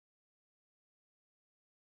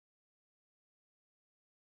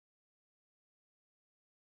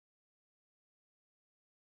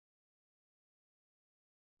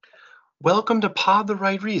Welcome to Pod the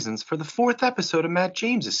Right Reasons for the fourth episode of Matt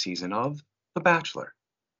James's season of The Bachelor.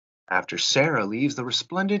 After Sarah leaves the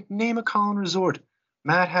resplendent Namacolin Resort,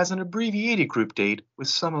 Matt has an abbreviated group date with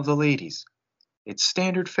some of the ladies. It's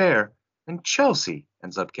standard fare, and Chelsea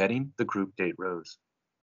ends up getting the group date rose.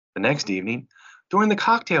 The next evening, during the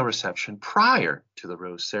cocktail reception prior to the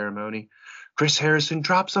rose ceremony, Chris Harrison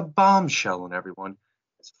drops a bombshell on everyone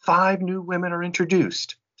as 5 new women are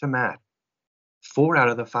introduced to Matt. 4 out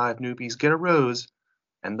of the 5 newbies get a rose,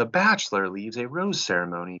 and the Bachelor leaves a rose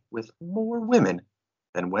ceremony with more women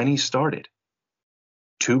than when he started.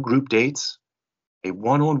 2 group dates, a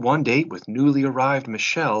one-on-one date with newly arrived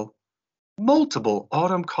Michelle, multiple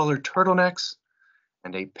autumn-colored turtlenecks,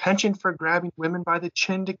 and a penchant for grabbing women by the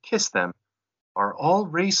chin to kiss them are all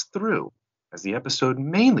raced through as the episode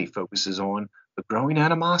mainly focuses on the growing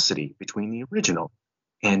animosity between the original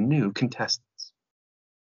and new contestants.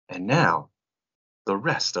 And now, the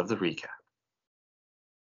rest of the recap.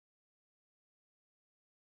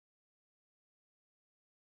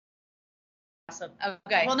 Gossip.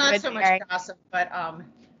 Okay. Well, not good, so much Eric. gossip, but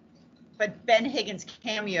Ben Higgins'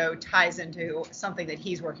 cameo ties into something that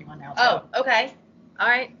he's working on now. Oh, okay. All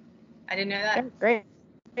right. I didn't know that. Yeah,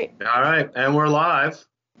 great. All right, and we're live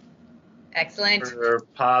Excellent. for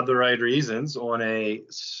Pod the Right Reasons on a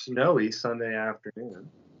snowy Sunday afternoon.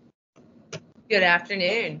 Good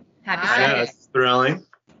afternoon. Happy Hi. Yeah, Sunday. it's thrilling.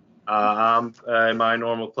 I'm in my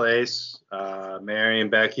normal place. Mary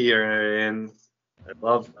and Becky are in, I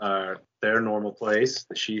love their normal place,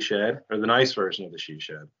 the she shed, or the nice version of the she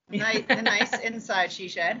shed. The nice inside she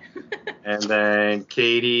shed. And then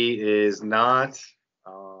Katie is not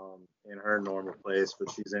in her normal place,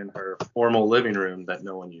 but she's in her formal living room that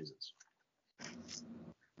no one uses.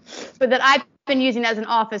 But that I've been using as an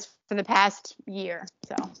office for the past year.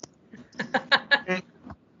 So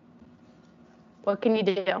what can you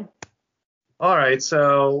do? All right,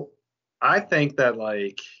 so I think that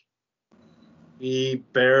we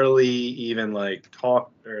barely even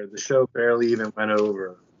talked, or the show barely even went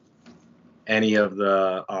over any of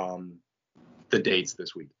the dates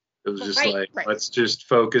this week. It was just Right. Let's just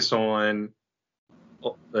focus on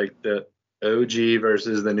the OG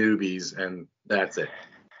versus the newbies, and that's it.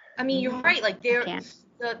 I mean, you're right. Like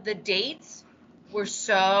the dates were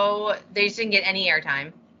so they just didn't get any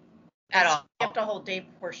airtime at all. Skipped a whole day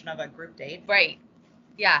portion of a group date. Right.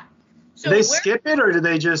 Yeah. So Did they skip it, or did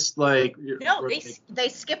they just No, They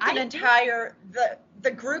skipped an entire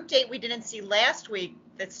the group date we didn't see last week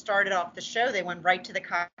that started off the show. They went right to the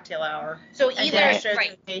cocktail hour. So and either didn't show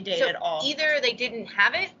right. the date So at all. either they didn't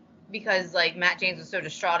have it because Matt James was so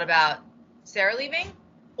distraught about Sarah leaving,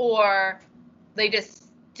 or they just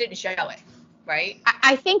didn't show it. Right.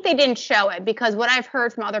 I think they didn't show it because what I've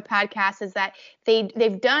heard from other podcasts is that they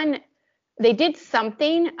did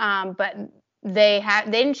something, but they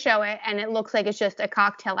didn't show it, and it looks like it's just a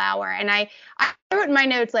cocktail hour. And I wrote in my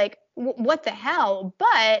notes what the hell?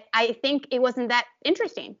 But I think it wasn't that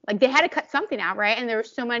interesting. They had to cut something out, right? And there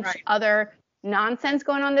was so much other nonsense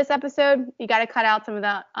going on this episode. You got to cut out some of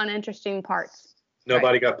the uninteresting parts.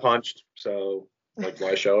 Nobody got punched, so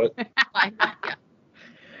why show it? Yeah.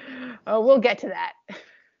 Oh, we'll get to that.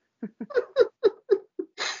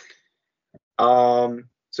 So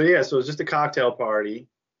it's just a cocktail party.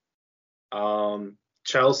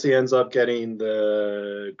 Chelsea ends up getting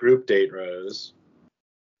the group date rose.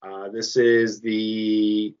 This is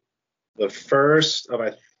the first of,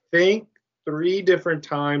 I think, 3 different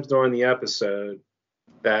times during the episode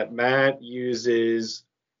that Matt uses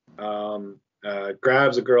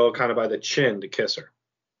grabs a girl kind of by the chin to kiss her.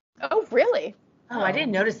 Oh, really? Oh, I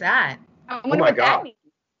didn't notice that. I wonder my what that God.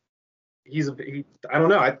 means. I don't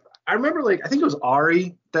know. I remember I think it was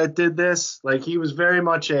Ari that did this. He was very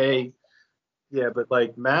much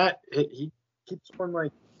but Matt, he keeps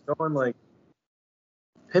on going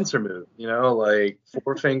pincer move,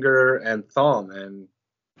 forefinger and thumb, and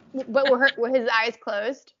But were his eyes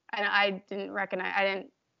closed? I didn't recognize.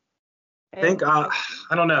 I think I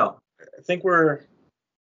don't know. I think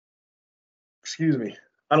excuse me.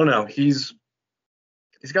 I don't know. He's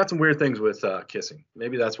got some weird things with kissing.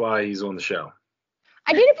 Maybe that's why he's on the show.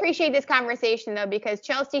 I did appreciate this conversation, though, because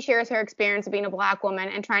Chelsea shares her experience of being a Black woman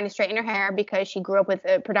and trying to straighten her hair because she grew up with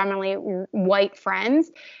predominantly white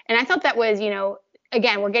friends. And I thought that was,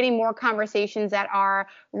 again, we're getting more conversations that are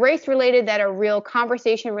race related, that are real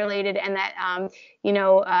conversation related, and that,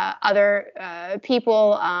 other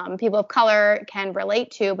people of color can relate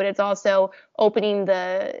to. But it's also opening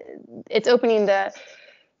the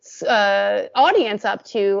audience up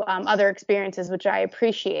to other experiences, which I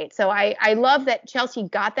appreciate. So I love that Chelsea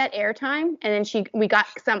got that airtime, and then we got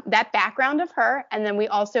that background of her, and then we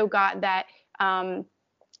also got that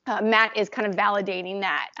Matt is kind of validating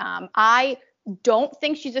that. I don't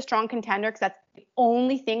think she's a strong contender because that's the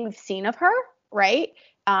only thing we've seen of her, right?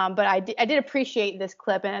 But I did appreciate this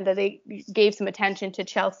clip and that they gave some attention to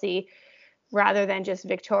Chelsea rather than just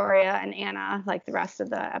Victoria and Anna like the rest of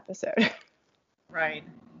the episode. Right.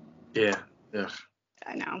 Yeah.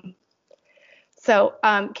 I know. So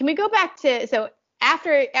can we go back to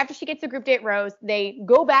after she gets the group date rose, they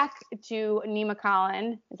go back to Nema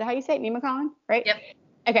Collin. Is that how you say it? Nema Collin, right? Yep.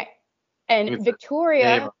 Okay. And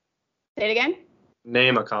Victoria. Say it again.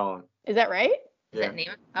 Nema Collin. Is that right? Is that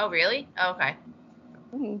Nema? Oh, really? Oh, okay.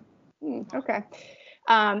 Okay.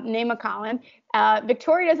 Nema Collin.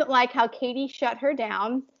 Victoria doesn't like how Katie shut her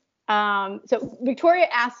down. So Victoria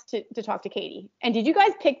asked to talk to Katie. And did you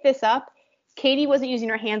guys pick this up? Katie wasn't using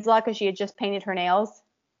her hands a lot because she had just painted her nails.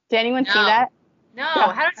 Did anyone see that? No.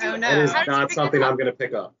 How did you? That is not something I'm going to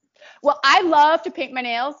pick up. Well, I love to paint my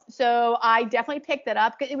nails, so I definitely picked that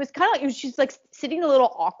up. It was kind of like she's like sitting a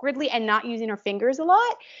little awkwardly and not using her fingers a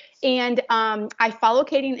lot. And I follow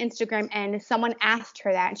Katie on Instagram, and someone asked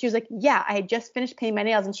her that, and she was like, "Yeah, I had just finished painting my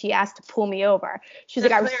nails, and she asked to pull me over." She was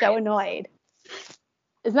like, "I was so annoyed."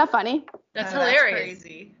 Isn't that funny? That's hilarious. That's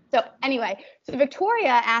crazy. So anyway, so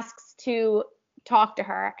Victoria asks to talk to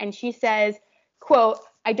her, and she says, quote,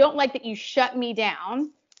 "I don't like that you shut me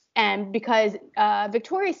down." And because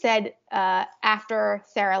Victoria said after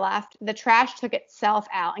Sarah left, the trash took itself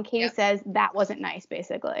out. And Katie says that wasn't nice,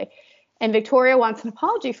 basically. And Victoria wants an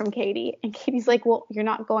apology from Katie. And Katie's like, well, you're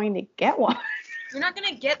not going to get one. You're not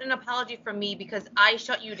going to get an apology from me because I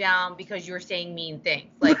shut you down because you're saying mean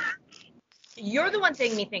things. Like, you're the one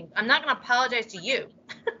saying mean things. I'm not going to apologize to you.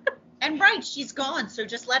 And right, she's gone, so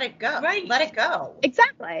just let it go. Right. Let it go.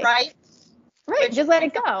 Exactly. Right? Right, just let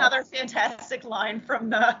it go. Another fantastic line from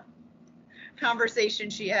the conversation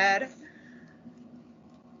she had.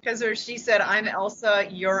 Because she said, I'm Elsa,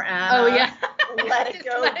 you're Anna. Oh, yeah. Let it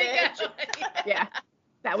go, bitch. Yeah,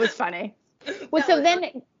 that was funny. Well, so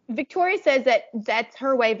then Victoria says that that's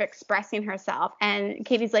her way of expressing herself. And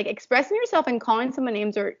Katie's like, expressing yourself and calling someone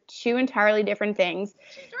names are two entirely different things.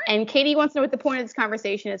 Right. And Katie wants to know what the point of this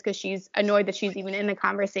conversation is because she's annoyed that she's even in the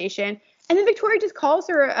conversation. And then Victoria just calls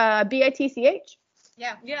her BITCH.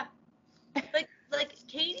 Yeah. Like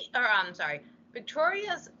Katie, or I'm sorry,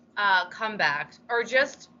 Victoria's comebacks are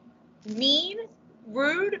just mean,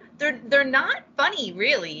 rude. They're not funny,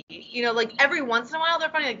 really. You know, like every once in a while they're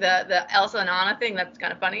funny, like the Elsa and Anna thing. That's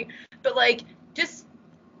kind of funny. But like just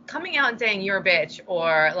coming out and saying you're a bitch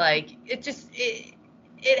or like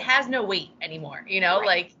it has no weight anymore. You know,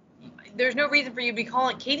 right. Like there's no reason for you to be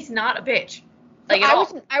calling Katie's not a bitch. Like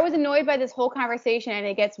I was annoyed by this whole conversation, and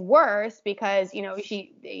it gets worse because, you know,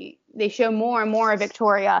 they show more and more of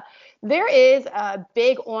Victoria. There is a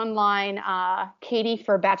big online Katie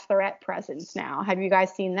for Bachelorette presence now. Have you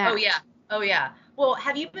guys seen that? Oh yeah. Well,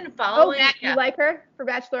 have you been following? Oh, Matt, you like her for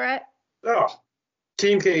Bachelorette? Oh,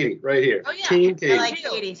 Team Katie right here. Oh yeah. Team Katie. I like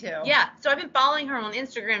Katie too. Yeah. So I've been following her on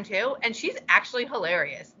Instagram too, and she's actually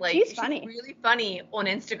hilarious. Like she's funny. Really funny on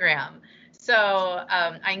Instagram. So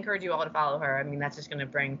I encourage you all to follow her. I mean, that's just going to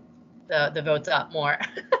bring the votes up more.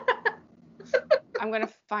 I'm going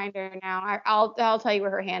to find her now. I'll tell you what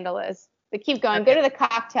her handle is. But keep going. Okay. Go to the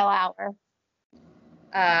cocktail hour.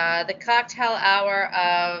 The cocktail hour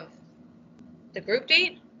of the group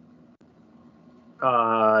date?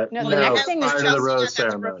 The next thing is the rose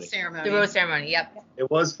ceremony. The rose ceremony, yep. It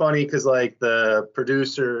was funny because, like, the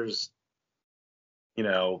producers, you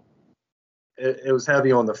know, it was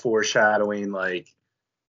heavy on the foreshadowing. Like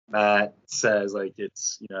Matt says, like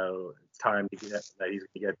it's, you know, it's time to get that he's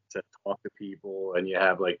gonna get to talk to people, and you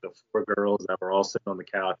have like the four girls that were all sitting on the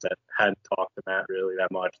couch that hadn't talked to Matt really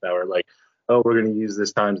that much, that were like, oh, we're gonna use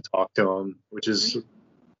this time to talk to him, which is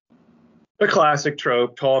a classic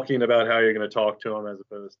trope, talking about how you're gonna talk to him as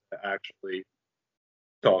opposed to actually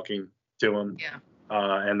talking to him. Yeah.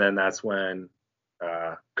 And then that's when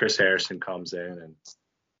Chris Harrison comes in and.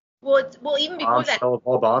 Well, even before that.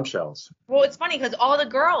 All bombshells. Well, it's funny because all the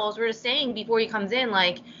girls were just saying before he comes in,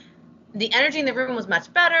 like, the energy in the room was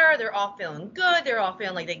much better. They're all feeling good. They're all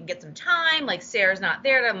feeling like they can get some time. Like, Sarah's not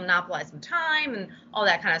there to monopolize some time and all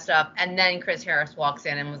that kind of stuff. And then Chris Harris walks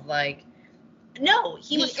in and was like, no,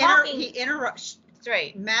 he was talking. He interrupts. That's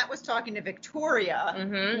right. Matt was talking to Victoria.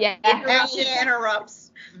 Mm-hmm. Yeah. And he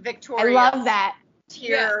interrupts Victoria. I love that.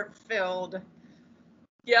 Tear-filled.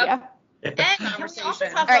 Yep. Yeah. And can we also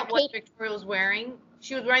talk about what Victoria was wearing?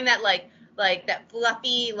 She was wearing that, like, like that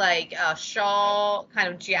fluffy like shawl kind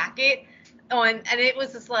of jacket on, and it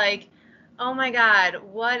was just like, oh my God,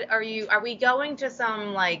 what are we going to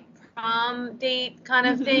some like prom date kind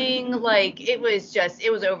of thing? Like it was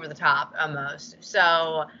over the top almost.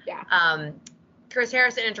 So Yeah. Chris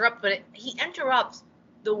Harrison interrupts, but he interrupts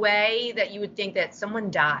the way that you would think that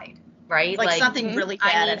someone died, right? Like something really bad I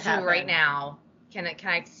had need you happened right now. Can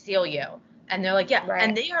I steal you? And they're like, yeah. Right.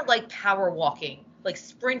 And they are like power walking, like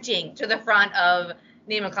sprinting to the front of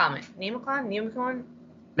Nemacon. Nemacon?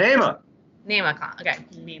 Nemacon. Okay.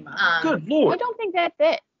 Nema. Good I Lord. don't think that's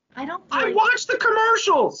it. I don't. I watched the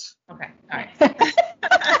commercials. Okay. All right.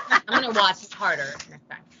 I'm gonna watch harder next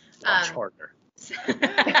time. Watch harder.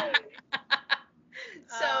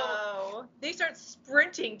 So they start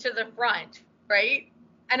sprinting to the front, right?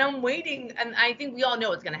 And I'm waiting, and I think we all know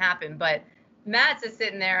what's gonna happen, but Matt's just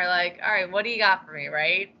sitting there like, all right, what do you got for me,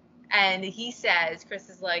 right? And he says, Chris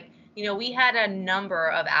is like, we had a number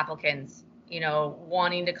of applicants,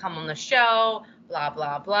 wanting to come on the show, blah,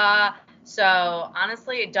 blah, blah. So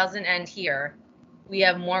honestly, it doesn't end here. We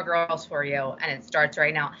have more girls for you, and it starts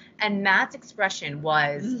right now. And Matt's expression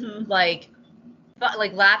was like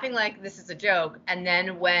laughing like this is a joke. And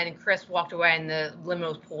then when Chris walked away and the limo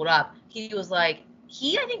was pulled up, he was like,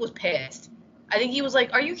 I think was pissed. I think he was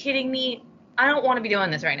like, are you kidding me? I don't want to be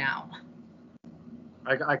doing this right now.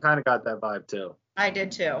 I kind of got that vibe too. I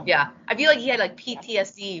did too. Yeah. I feel like he had like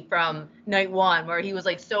PTSD from night one, where he was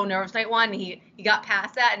like so nervous night one. And he got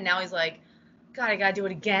past that, and now he's like, God, I gotta do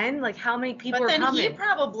it again. Like, how many people are coming? But then he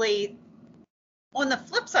probably, on the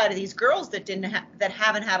flip side of these girls that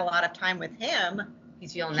haven't had a lot of time with him,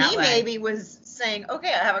 he's feeling that way. He maybe was saying,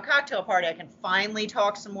 okay, I have a cocktail party. I can finally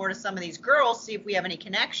talk some more to some of these girls, see if we have any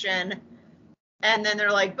connection. And then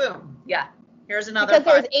they're like, boom. Yeah. Here's another.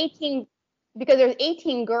 Because there's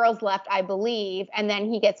 18 girls left, I believe, and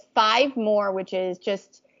then he gets 5 more, which is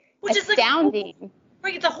just astounding.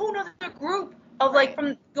 Right, it's a whole other group of like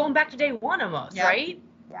from going back to day one almost, right?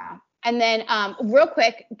 Yeah. And then real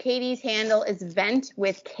quick, Katie's handle is Vent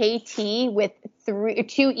with KT with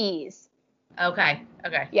 2 E's. Okay.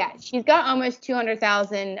 Yeah, she's got almost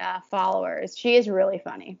 200,000 followers. She is really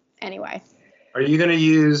funny. Anyway. Are you gonna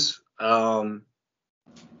use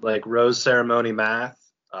like rose ceremony math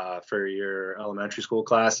for your elementary school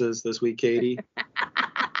classes this week, Katie?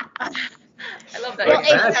 I love that. Like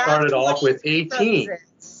that started off with 18.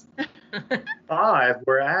 5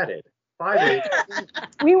 were added. 5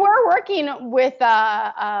 We were working with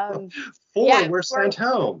 4 were sent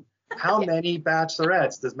home. How many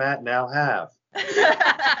bachelorettes does Matt now have?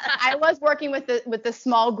 I was working with the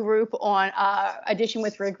small group on addition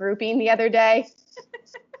with regrouping the other day.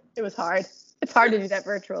 It was hard. It's hard to do that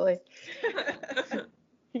virtually.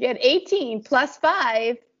 You get 18 plus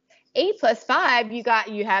 5. 8 plus 5,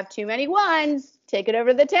 you have too many ones. Take it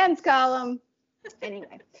over to the tens column.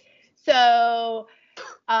 Anyway, so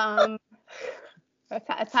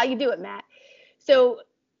that's how you do it, Matt. So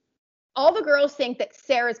all the girls think that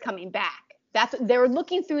Sarah's coming back. They were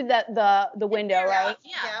looking through the window, right?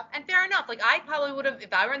 Yeah. And fair enough. Like I probably would have,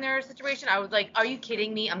 if I were in their situation, I was like, are you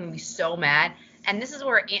kidding me? I'm gonna be so mad. And this is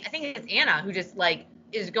where I think it's Anna who just like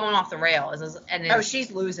is going off the rails.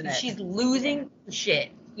 She's losing it. She's losing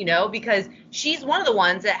shit, because she's one of the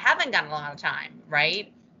ones that haven't gotten a lot of time,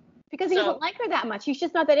 right? Because he doesn't like her that much. He's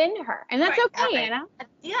just not that into her. And that's okay, Anna.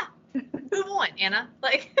 Yeah. Move on, Anna.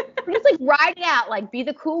 Like just like ride it out, like be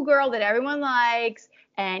the cool girl that everyone likes,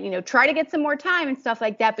 and try to get some more time and stuff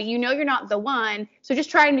like that. But you're not the one, so just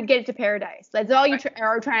trying to get it to paradise. That's all you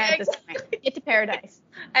are trying at this point. Get to paradise.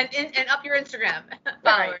 And up your Instagram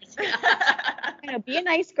followers. Be a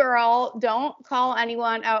nice girl. Don't call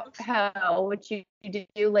anyone out hell, which you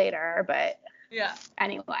do later. But yeah.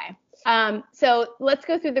 Anyway. So let's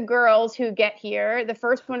go through the girls who get here. The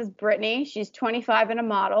first one is Brittany. She's 25 and a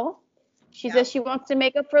model. She says she wants to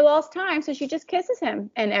make up for lost time, so she just kisses him,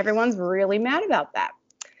 and everyone's really mad about that.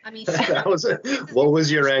 I mean, that was it. What was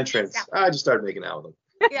your entrance? I just started making out with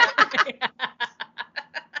him. Yeah.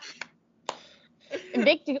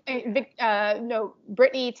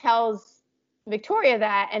 Brittany tells Victoria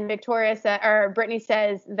that, and Brittany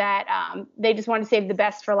says that they just want to save the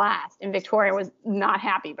best for last, and Victoria was not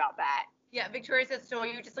happy about that. Yeah, Victoria says, so are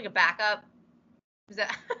you just like a backup? Is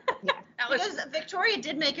that? Yeah. Because Victoria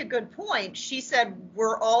did make a good point. She said,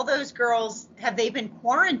 were all those girls, have they been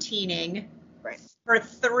quarantining for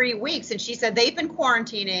 3 weeks? And she said they've been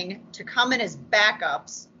quarantining to come in as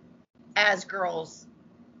backups as girls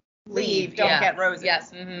leave, don't get roses.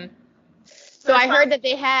 Yes. Mm-hmm. So I heard that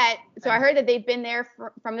they've been there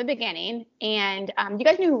from the beginning. And you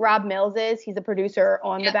guys know who Rob Mills is? He's a producer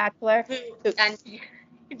on The Bachelor. And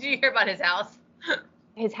Did you hear about his house?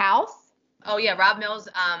 His house? Oh yeah, Rob Mills.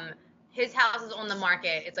 His house is on the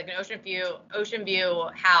market. It's like an Ocean View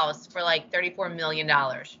house for like $34 million.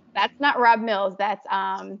 That's not Rob Mills. That's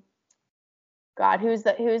God, who's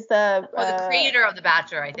the the creator of The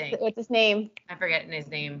Bachelor, I think. What's his name? I forget his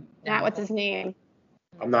name. Matt, what's his name?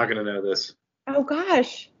 I'm not gonna know this. Oh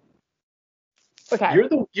gosh. Okay.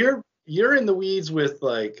 You're in the weeds with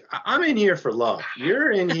like I'm in here for love.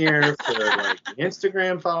 You're in here for like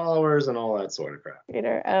Instagram followers and all that sort of crap.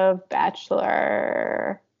 Creator of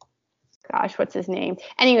Bachelor. Gosh, what's his name?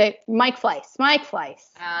 Anyway, Mike Fleiss.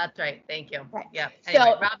 That's right. Thank you. Right. Yeah. Anyway,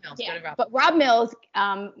 So, Rob Mills. yeah, Go to Rob. but Rob Mills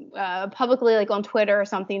publicly, like on Twitter or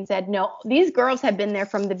something, said, no, these girls have been there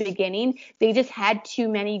from the beginning. They just had too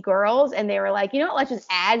many girls, and they were like, you know what, let's just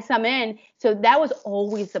add some in. So that was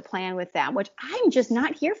always the plan with them, which I'm just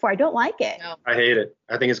not here for. I don't like it. No. I hate it.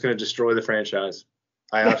 I think it's going to destroy the franchise.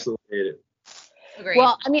 I absolutely hate it. Agreed.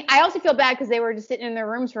 Well, I mean, I also feel bad because they were just sitting in their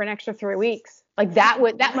rooms for an extra 3 weeks. Like that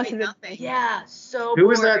must have been nothing. Yeah. So. Who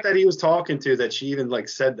was boring. that he was talking to that she even like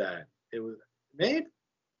said that? It was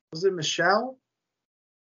was it Michelle?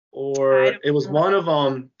 Or it was one of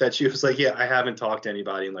them that she was like, yeah, I haven't talked to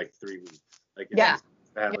anybody in like 3 weeks. Like, Yeah.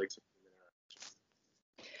 I had, like,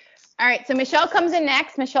 All right, so Michelle comes in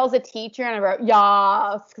next. Michelle's a teacher, and I wrote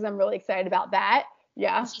yes because I'm really excited about that.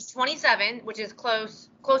 Yeah. She's 27, which is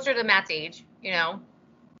closer to Matt's age, you know.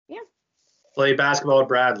 Yeah. played basketball at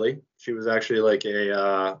Bradley. She was actually like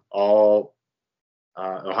a all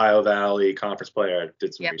Ohio Valley conference player. I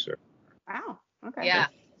did some research. Wow. Okay. Yeah.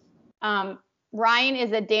 Ryan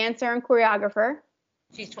is a dancer and choreographer.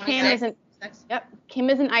 She's Kim 26. Kim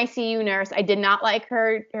is an ICU nurse. I did not like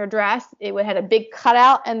her dress. It had a big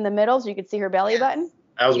cutout in the middle, so you could see her belly button.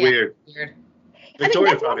 That was weird.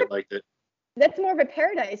 Victoria probably liked it. That's more of a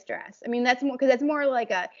Paradise dress. I mean, that's more because that's more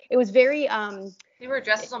like it was very They were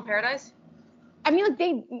dresses on Paradise? I mean,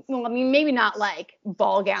 like maybe not like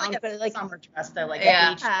ball gowns, Like but like summer dress though, like Yeah.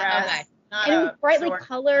 a beach dress. Okay. Not and it a was brightly short-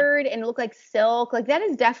 colored and it looked like silk. Like that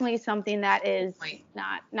is definitely something that is Right.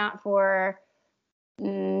 not for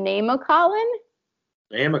Naima Colin.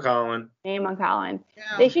 Naima Colin. Naima Colin.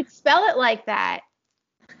 Yeah. They should spell it like that.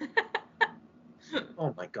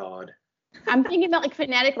 Oh my God. I'm thinking about like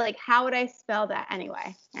phonetic, like how would I spell that?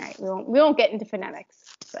 Anyway, all right, we won't get into phonetics,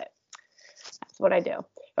 but that's what I do.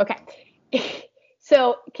 Okay.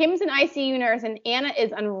 So Kim's an ICU nurse and Anna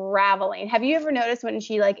is unraveling. Have you ever noticed when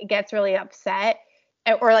she like gets really upset,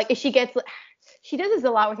 or like if she does this a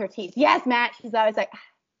lot with her teeth? Yes, Matt. She's always like,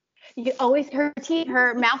 you can always her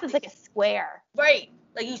mouth is like a square. Right.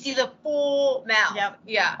 Like you see the full mouth. Yep.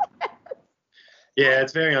 Yeah. Yeah,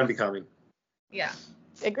 it's very unbecoming. Yeah.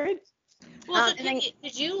 Agreed. Well, so and then-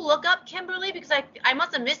 did you look up Kimberly? Because I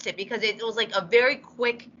must have missed it because it was like a very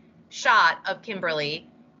quick shot of Kimberly.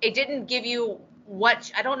 It didn't give you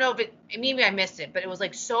I don't know if maybe I missed it, but it was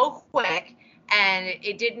like so quick and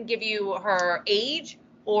it didn't give you her age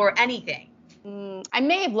or anything. I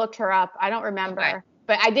may have looked her up. I don't remember. Okay.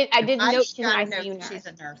 But I did note she's an got a ICU note nurse. She's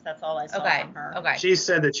a nurse. That's all I saw Okay. from her. Okay. She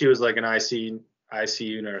said that she was like an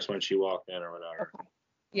ICU nurse when she walked in or whatever. Okay.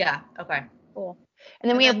 Yeah. Okay. Cool. And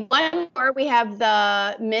then we have one more. We have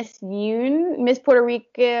the Miss Puerto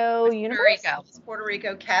Rico Universe. Puerto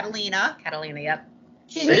Rico, Catalina. Yep.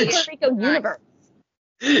 She's Miss Puerto Rico Universe.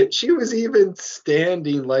 She was even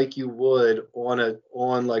standing like you would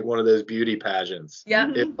on like one of those beauty pageants.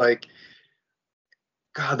 Yeah. It like,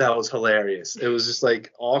 God, that was hilarious. It was just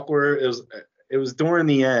like awkward. It was during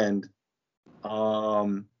the end.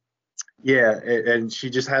 Yeah, and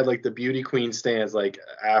she just had like the beauty queen stance like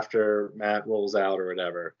after Matt rolls out or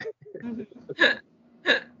whatever.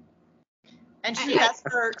 And she has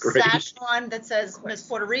her sash on that says Miss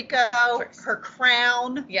Puerto Rico, her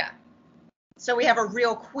crown. Yeah. So we have a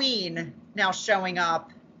real queen now showing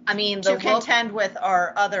up I mean, to contend with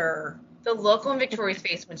our other. the look on Victoria's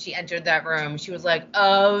face when she entered that room, she was like,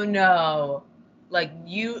 "Oh no, like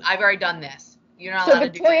I've already done this. You're not So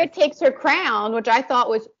allowed Victoria to do this." takes her crown, which I thought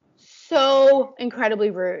was so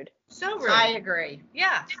incredibly rude. So rude. I agree.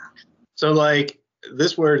 Yeah. So like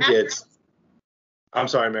this word gets. I'm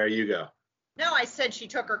sorry, Mary, you go. No, I said she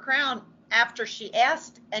took her crown after she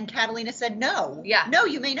asked, and Catalina said no. Yeah. No,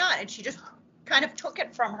 you may not, and she just kind of took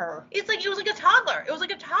it from her. It was like a toddler. It was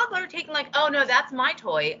like a toddler taking like, "Oh no, that's my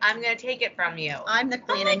toy. I'm gonna take it from you." I'm the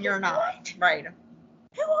queen, and you're not. Right.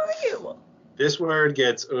 Who are you? This word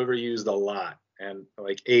gets overused a lot, and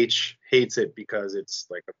like H hates it because it's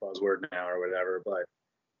like a buzzword now or whatever.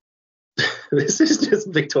 But this is just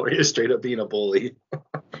Victoria straight up being a bully.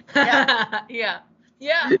 Yeah. Yeah.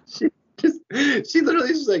 Yeah. She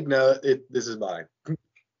literally is like, no, this is mine.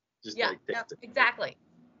 Just Yeah. like takes it. Exactly.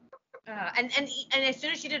 And as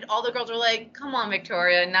soon as she did, all the girls were like, "Come on,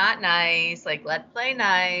 Victoria, not nice. Like, let's play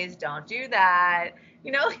nice. Don't do that."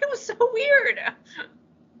 You know, it was so weird.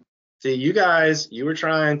 See, you guys, you were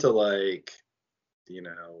trying to like, you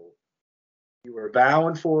know, you were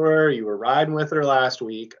vowing for her, you were riding with her last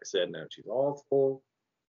week. I said, no, she's awful.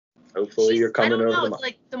 Hopefully you're coming over I don't know. the It's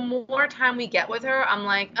like the more time we get with her, I'm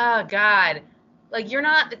like, oh God, like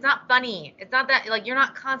it's not funny. It's not that, like, you're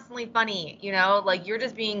not constantly funny, you know, like you're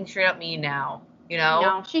just being straight up mean now, you know?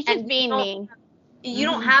 No, she's just being mean. You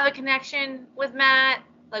don't have a connection with Matt.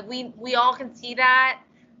 Like we all can see that.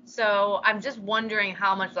 So I'm just wondering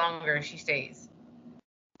how much longer she stays.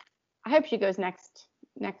 I hope she goes next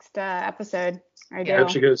episode. I do. I hope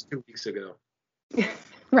she goes 2 weeks ago.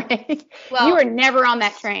 Right. Well, you were never on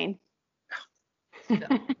that train.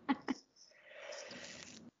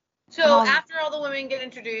 So after all the women get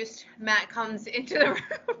introduced, Matt comes into the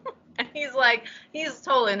room and he's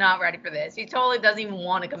totally not ready for this. He totally doesn't even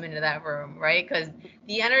want to come into that room, right? Because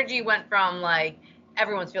the energy went from like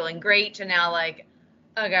everyone's feeling great to now like,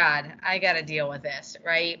 oh God, I got to deal with this,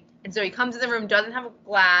 right? And so he comes in the room, doesn't have a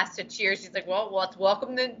glass to cheers. He's like, well, let's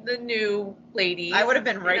welcome the new lady. I would have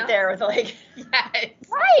been right there with like, yes,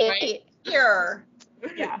 right here.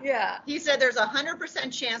 Yeah. He said there's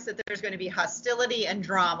 100% chance that there's going to be hostility and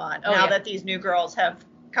drama now that these new girls have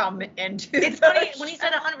come into. It's funny when he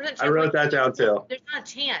said 100% chance. I wrote that down too. There's not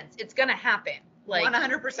a chance. It's gonna happen. Like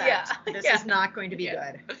 100%. Yeah. This is not going to be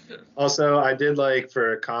good. Also, I did like,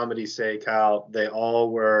 for comedy's sake, how they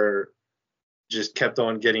all were just kept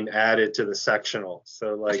on getting added to the sectional.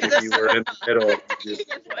 So like if you were in the middle, you just...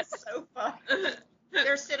 the sofa.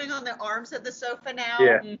 They're sitting on the arms of the sofa now.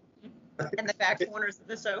 Yeah. And the back corners of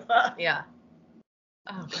the sofa. Yeah.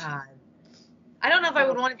 Oh God. I don't know if I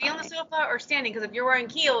would want to be on the sofa or standing, because if you're wearing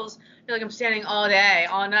heels, you're like, I'm standing all day,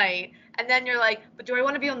 all night, and then you're like, but do I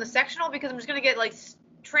want to be on the sectional, because I'm just gonna get like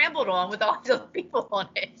trampled on with all these other people on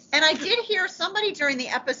it. And I did hear somebody during the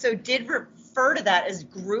episode did refer to that as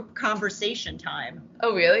group conversation time.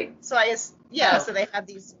 Oh really? So so they have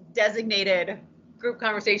these designated group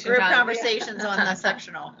conversations on the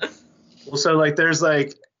sectional. Well, so like there's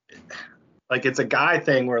like it's a guy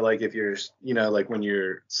thing where like if you're, you know, like when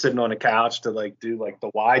you're sitting on a couch to like do like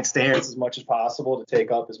the wide stance as much as possible to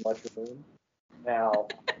take up as much room. Now,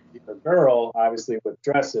 if a girl, obviously with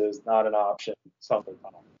dresses, not an option, something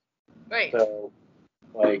else. Right. So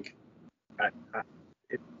like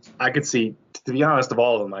I could see, to be honest, of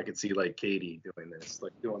all of them, I could see like Katie doing this,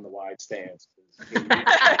 like doing the wide stance.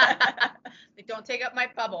 They don't take up my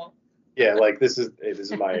bubble. Yeah, like this is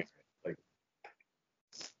my like.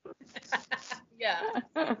 Yeah.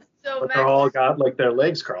 So but they're all got like their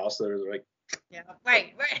legs crossed. So they're like. Yeah.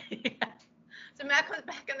 Right. So Matt comes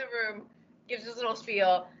back in the room, gives his little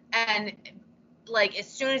spiel, and like as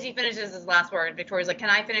soon as he finishes his last word, Victoria's like, "Can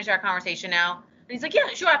I finish our conversation now?" And he's like, "Yeah,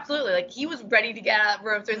 sure, absolutely." Like he was ready to get out of the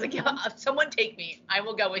room, so he's like, "Yeah, someone take me. I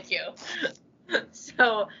will go with you."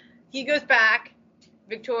 So he goes back.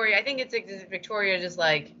 Victoria, I think it's Victoria just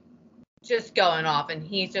going off, and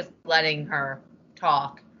he's just letting her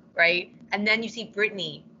talk, right? And then you see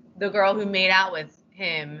Brittany, the girl who made out with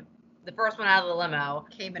him, the first one out of the limo,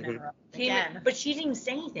 came in again. But she didn't even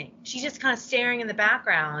say anything. She's just kind of staring in the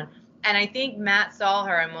background. And I think Matt saw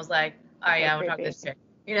her and was like, "Oh yeah, we'll talk to this chick,"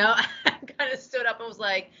 you know? Kind of stood up and was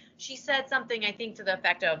like, she said something, I think, to the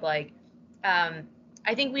effect of like, "I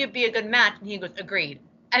think we would be a good match," and he goes, "Agreed,"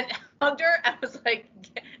 and hugged her and was like,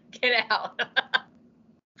 get out.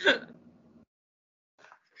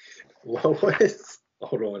 Lois,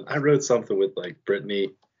 hold on. I wrote something with like Brittany.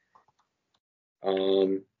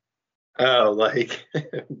 Like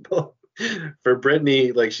for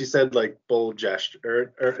Brittany, like she said like bold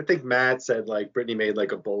gesture, or I think Matt said like Brittany made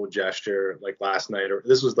like a bold gesture like last night, or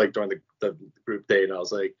this was like during the group date, and I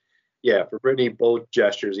was like, yeah, for Brittany, bold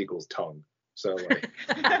gestures equals tongue. So like.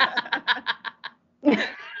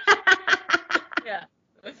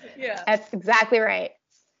 Yeah. That's exactly right.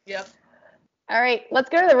 Yep. All right, let's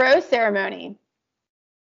go to the rose ceremony.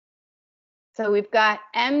 So we've got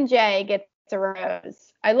MJ gets a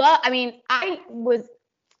rose. I was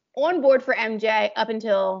on board for MJ up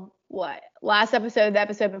until last episode, the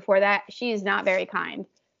episode before that. She's not very kind.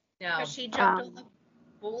 No. She jumped on the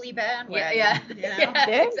bully bandwagon. Yeah. You know?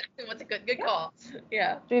 Yeah, exactly. What's a good call.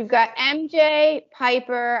 Yeah. So we've got MJ,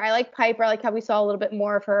 Piper. I like Piper. I like how we saw a little bit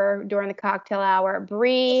more of her during the cocktail hour.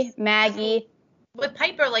 Bree, Maggie. With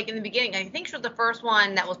Piper, like in the beginning, I think she was the first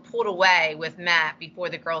one that was pulled away with Matt before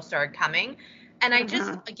the girls started coming. And I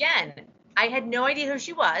just, again, I had no idea who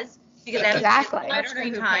she was because I don't know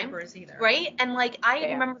who time, Piper is either. right? And like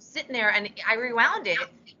I remember sitting there and I rewound it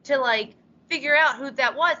to like figure out who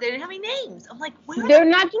that was. They didn't have any names. I'm like, where? They're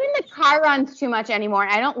not doing the car runs too much anymore.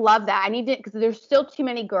 And I don't love that. I need to, because there's still too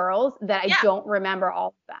many girls that I don't remember all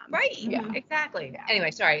of them. Right. Yeah. Exactly. Yeah.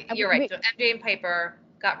 Anyway, sorry. You're right. So MJ and Piper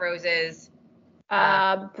got roses.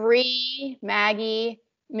 Bree, Maggie,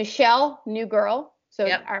 Michelle, new girl. So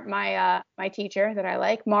my teacher that I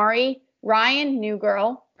like. Mari, Ryan, new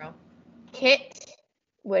girl. Kit,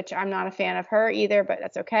 which I'm not a fan of her either, but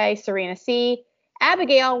that's okay. Serena C.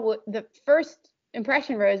 Abigail, the first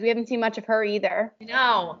impression rose. We haven't seen much of her either. I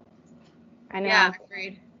know. Yeah,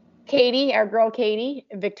 agreed. Katie, our girl Katie.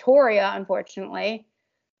 Victoria, unfortunately.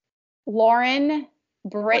 Lauren,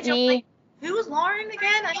 Brittany. Who's Lauren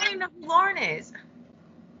again? I don't even know who Lauren is.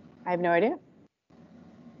 I have no idea.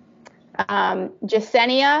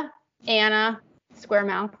 Jasenia, Anna, square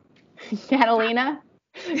mouth. Catalina,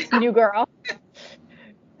 new girl.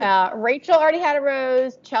 Rachel already had a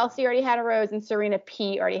rose. Chelsea already had a rose, and Serena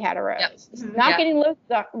P already had a rose. Yep. Not getting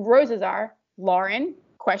roses are Lauren?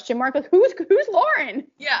 Question mark. Who's Lauren?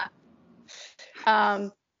 Yeah.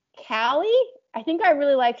 Callie. I think I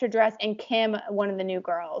really liked her dress, and Kim, one of the new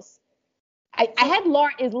girls. I had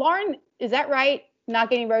Lauren. Is that right? Not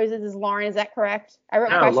getting roses is Lauren. Is that correct? I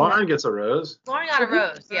wrote Lauren gets a rose. Lauren got a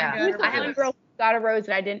rose. Yeah. Who's the one girl who got a rose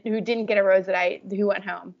who didn't get a rose who went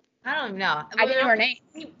home? I don't even know. I didn't know her name.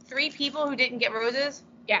 3 people who didn't get roses?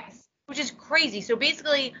 Yes. Which is crazy. So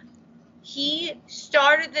basically, he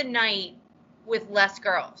started the night with less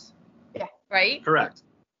girls. Yeah. Right? Correct.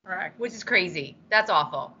 Which is crazy. That's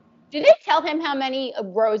awful. Do they tell him how many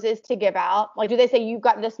roses to give out? Like, do they say you've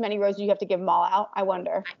got this many roses, you have to give them all out? I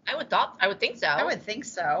wonder. I would think so. I would think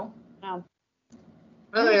so. Oh.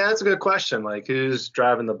 Well, yeah, that's a good question. Like, who's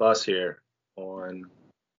driving the bus here on?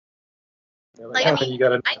 Like, I mean, you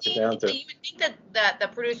would think that the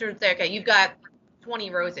producer would say, okay, you've got 20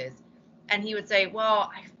 roses. And he would say,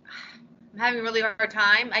 well, I'm having a really hard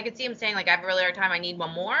time. I could see him saying, like, I have a really hard time. I need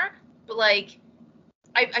one more. But, like,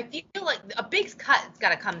 I feel like a big cut's got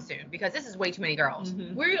to come soon because this is way too many girls.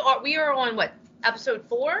 Mm-hmm. We are on, what, episode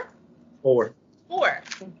 4? 4.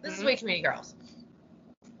 This is way too many girls.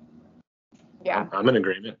 Yeah. I'm in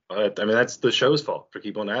agreement. But, I mean, that's the show's fault for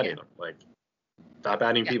keep on adding them. Like, stop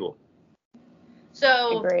adding people.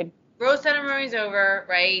 So, agreed. Rose ceremony's over,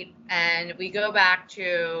 right? And we go back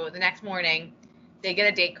to the next morning. They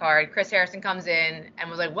get a date card. Chris Harrison comes in and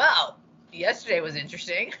was like, well, yesterday was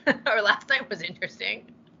interesting. Or last night was interesting.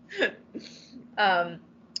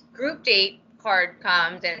 Group date card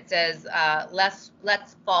comes and it says, let's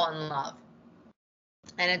fall in love.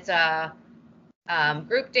 And it's a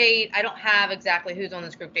group date. I don't have exactly who's on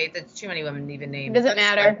this group date. That's too many women to even name. It doesn't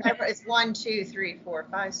matter. It's 1, 2, 3, 4,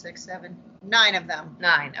 5, 6, 7, 9 of them.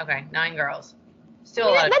 9. Okay, 9 girls. Still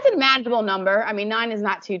a lot. That's a manageable number. I mean, 9 is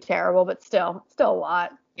not too terrible, but still a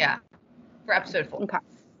lot. Yeah, for episode 4. Okay.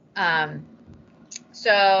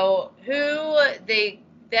 So they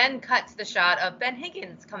then cut to the shot of Ben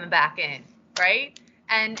Higgins coming back in, right?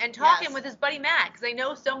 And talking with his buddy Matt because they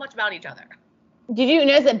know so much about each other. Did you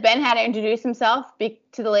notice that Ben had to introduce himself to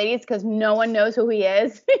the ladies because no one knows who he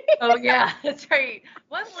is? Oh, yeah, that's right.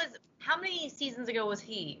 How many seasons ago was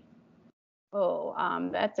he? Oh,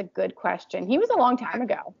 that's a good question. He was a long time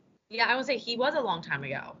ago. Yeah, I would say he was a long time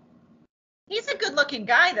ago. He's a good-looking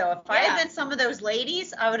guy, though. If I had been some of those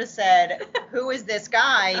ladies, I would have said, who is this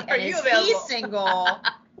guy? And is he single?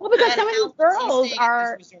 Well, because some of these girls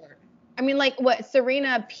are, I mean, like, what,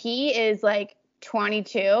 Serena P is, like,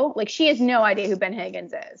 22. Like, she has no idea who Ben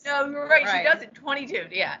Higgins is. No, you're right. She does it 22.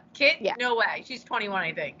 Yeah. Kit, no way. She's 21,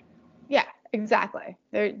 I think. Yeah, exactly.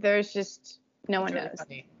 There's just no one knows.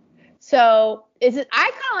 Funny. So I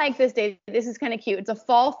kind of like this date. This is kind of cute. It's a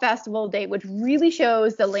fall festival date, which really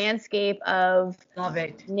shows the landscape of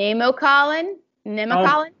Nemacolin.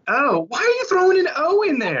 Oh, why are you throwing an O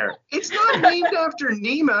in there? It's not named after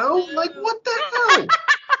Nemo. Like, what the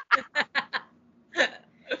hell?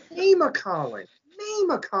 Nemacolin.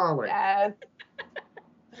 Yes.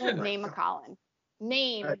 Nemacolin.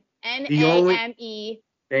 Name. N-A-M-E.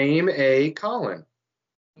 Name a Colin.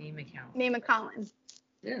 Name a Colin.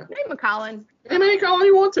 Yeah. Name a Colin. Name any Colin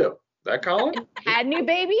you want to. Is that Colin? Had a new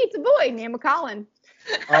baby. It's a boy. Name a Colin.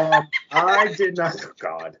 I did not.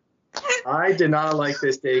 God. I did not like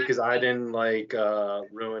this date because I didn't like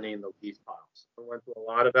ruining the leaf piles. I went through a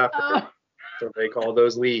lot of effort. So they call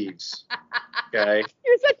those leaves. Okay.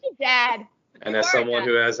 You're such a dad. And as someone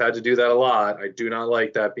who has had to do that a lot, I do not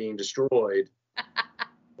like that being destroyed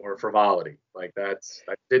or frivolity. Like I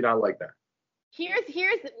did not like that.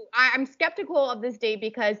 I'm skeptical of this date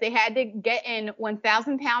because they had to get in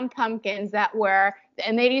 1,000-pound pumpkins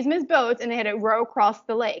and they'd use them as boats and they had to row across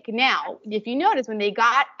the lake. Now, if you notice, when they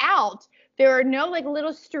got out, there are no like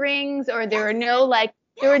little strings, or there are no like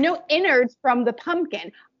there are no innards from the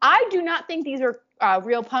pumpkin. I do not think these are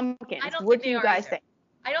real pumpkins. What do you guys think?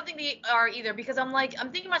 I don't think they are either, because I'm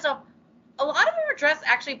thinking to myself, a lot of them are dressed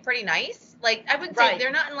actually pretty nice. Like, I would say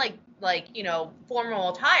they're not in like you know, formal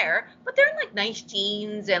attire, but they're in like nice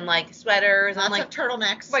jeans and like sweaters and like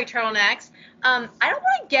turtlenecks. Right, turtlenecks. I don't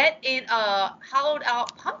want to get in a hollowed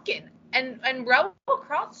out pumpkin and row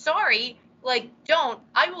across. Sorry, like, don't.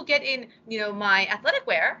 I will get in, you know, my athletic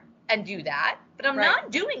wear and do that, but I'm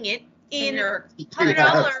not doing it in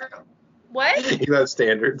 $100. What? You have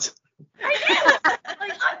standards. I do.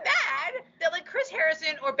 Like, I'm mad that like Chris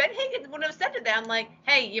Harrison or Ben Higgins would have said to them, like,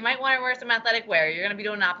 hey, you might want to wear some athletic wear. You're going to be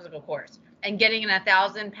doing an obstacle course and getting in a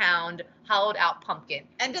 1,000-pound hollowed out pumpkin.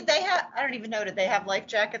 And did they have, I don't even know, did they have life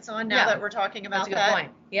jackets on now that we're talking about that? That's a good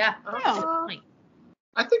point. Yeah. Oh. That's a good point.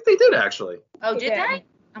 I think they did actually. Oh, did they?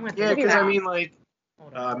 I'm going to Yeah, because I mean, like,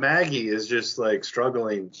 Maggie is just like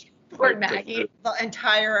struggling. Poor Maggie. The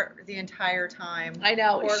entire time. I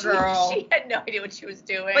know. Poor girl. She had no idea what she was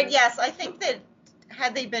doing. But yes, I think that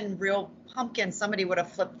had they been real pumpkins, somebody would have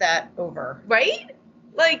flipped that over. Right?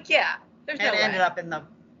 Like, yeah. There's no and way. ended up in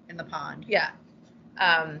the pond. Yeah.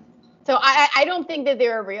 So I don't think that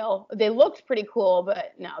they're real. They looked pretty cool,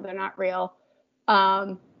 but no, they're not real.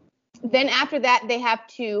 Then after that, they have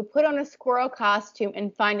to put on a squirrel costume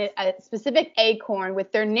and find a specific acorn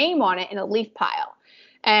with their name on it in a leaf pile.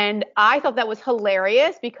 And I thought that was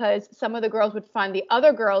hilarious because some of the girls would find the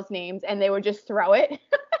other girls' names and they would just throw it.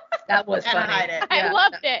 That was and funny. hide it. I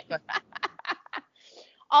loved it.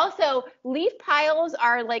 Also, leaf piles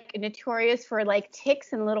are like notorious for like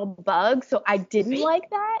ticks and little bugs, so I didn't like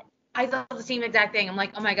that. I thought the same exact thing. I'm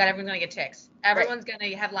like, oh my God, everyone's going to get ticks. Everyone's going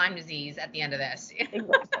to have Lyme disease at the end of this.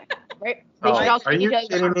 Exactly. Right? Are you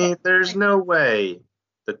kidding me? There's no way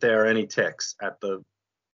that there are any ticks at the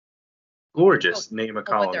gorgeous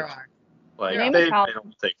Namacolin. There are. Like, Name they Colin.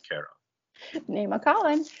 don't take care of.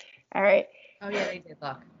 Namacolin. All right. Oh, yeah, they did.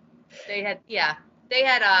 Look. They had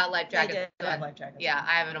life jackets. They did have life jackets. Yeah,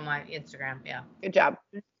 I have it on my Instagram. Yeah. Good job.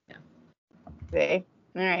 Yeah. See?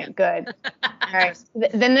 All right, good. All right.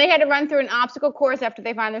 Then they had to run through an obstacle course after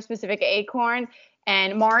they find their specific acorns,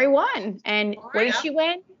 and Mari won. And what did she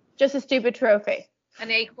win? Just a stupid trophy.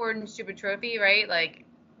 An acorn stupid trophy, right? Like,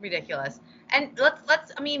 ridiculous. And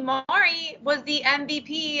Mari was the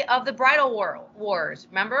MVP of the Bridal Wars,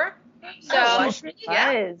 remember? So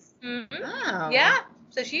yeah. Mm-hmm. Oh. Yeah.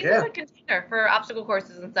 So she's a good contender for obstacle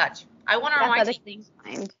courses and such. I want her on my team.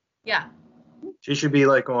 Yeah. She should be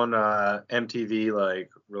like on MTV,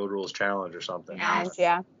 like Road Rules Challenge or something.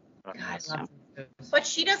 Yeah. God, I love those. But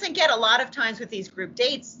she doesn't get a lot of times with these group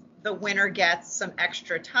dates. The winner gets some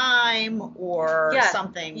extra time or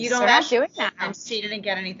something. You don't special, doing that. and she didn't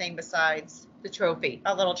get anything besides the trophy.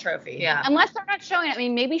 A little trophy. Yeah. Unless they're not showing it. I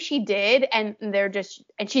mean, maybe she did, and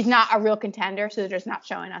she's not a real contender, so they're just not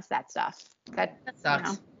showing us that stuff. That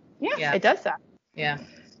sucks. Yeah, it does suck. Yeah.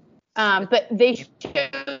 But they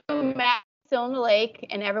show Matt still in the lake,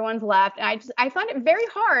 and everyone's left. And I found it very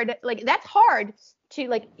hard. Like, that's hard to,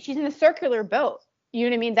 like, she's in a circular boat. You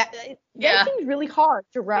know what I mean? That seems really hard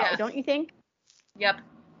to row, don't you think? Yep.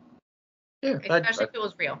 Yeah. Especially if it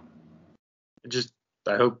was real.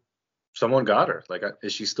 I hope someone got her. Like,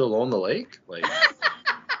 is she still on the lake? Like.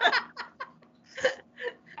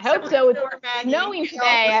 I hope so. It's snowing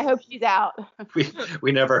today. I hope she's out.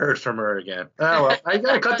 We never heard from her again. Oh, well, I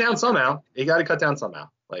got to cut down somehow. You got to cut down somehow.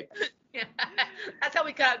 Like. Yeah. That's how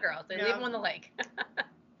we cut out girls. They leave them on the lake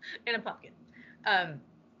in a pumpkin. All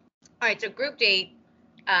right. So group date.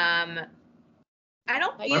 I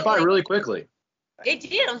don't feel went by really quickly. It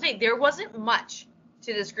did. I'm saying there wasn't much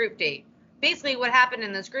to this group date. Basically, what happened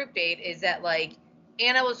in this group date is that, like,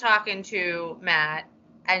 Anna was talking to Matt,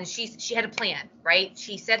 and she had a plan, right?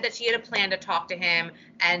 She said that she had a plan to talk to him,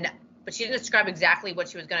 but she didn't describe exactly what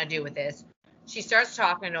she was going to do with this. She starts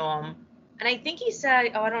talking to him, and I think he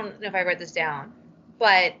said, I don't know if I read this down,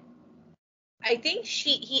 but I think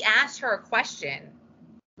he asked her a question,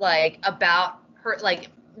 like, about her, like,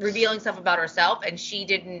 revealing stuff about herself, and she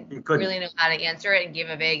didn't really know how to answer it and give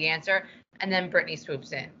a vague answer. And then Brittany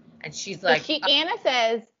swoops in, and she's like, Anna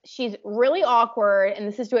says she's really awkward, and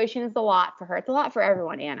the situation is a lot for her. It's a lot for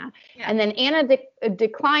everyone, Anna. Yeah. And then Anna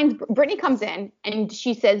declines. Brittany comes in, and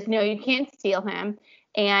she says, no, you can't steal him.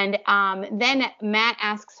 And then Matt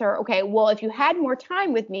asks her, okay, well, if you had more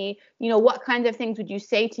time with me, what kinds of things would you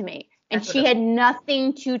say to me? And she had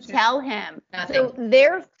nothing to tell him. Nothing. So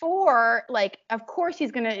therefore, like, of course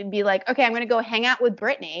he's going to be like, okay, I'm going to go hang out with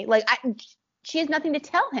Brittany. Like, she has nothing to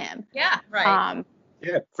tell him. Yeah, right.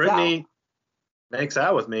 Brittany makes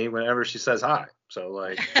out with me whenever she says hi. So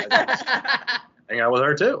like, I just hang out with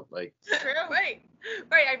her too. Like, True, right.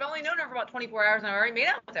 I've only known her for about 24 hours and I've already made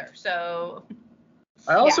out with her. So.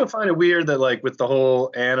 I also find it weird that like with the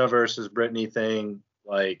whole Anna versus Brittany thing,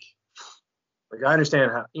 like I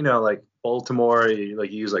understand how, you know, like Baltimore, you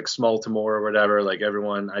use like Smultimore or whatever. Like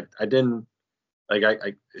everyone, I didn't like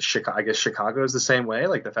I guess Chicago is the same way.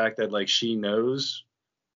 Like the fact that like she knows,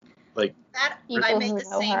 like that people I made who the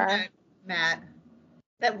know same her. note, Matt.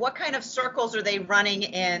 That what kind of circles are they running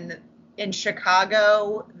in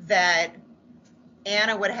Chicago that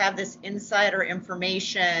Anna would have this insider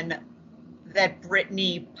information that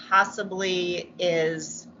Brittany possibly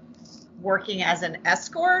is working as an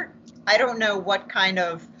escort? I don't know what kind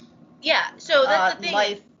of So that's the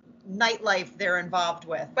thing. Nightlife they're involved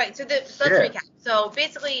with. Right. So let's recap. So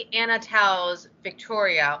basically, Anna tells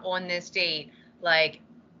Victoria on this date, like,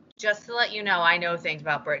 just to let you know, I know things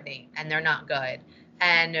about Brittany, and they're not good.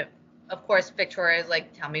 And of course, Victoria is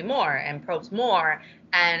like, tell me more, and probes more.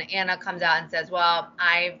 And Anna comes out and says, well,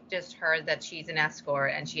 I've just heard that she's an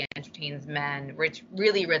escort and she entertains men,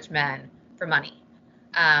 really rich men, for money.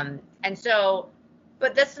 And so,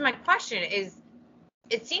 but this is my question is,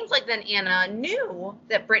 it seems like then Anna knew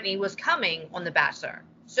that Brittany was coming on The Bachelor.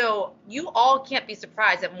 So you all can't be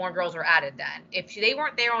surprised that more girls were added then. If they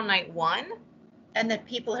weren't there on night one. And that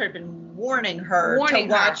people had been warning her to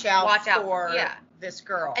watch out for this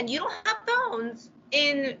girl. And you don't have phones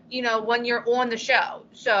in, you know, when you're on the show.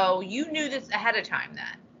 So you knew this ahead of time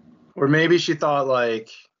then. Or maybe she thought like,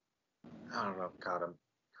 I don't know, God, I'm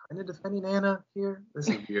kind of defending Anna here. This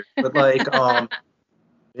is weird. But like,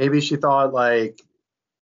 maybe she thought like,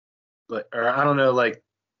 or I don't know, like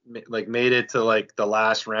made it to like the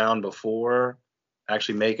last round before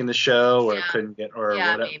actually making the show, or couldn't get, or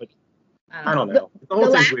whatever. Maybe. I don't know. The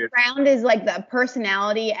last round is like the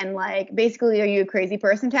personality and like basically, are you a crazy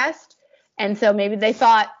person test? And so maybe they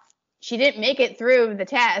thought she didn't make it through the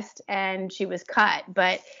test and she was cut.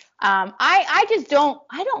 But I just don't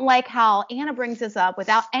like how Anna brings this up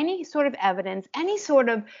without any sort of evidence, any sort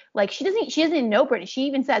of like she doesn't know Brittany. She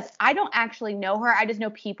even says, I don't actually know her. I just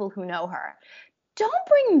know people who know her. Don't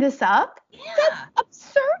bring this up. Yeah. That's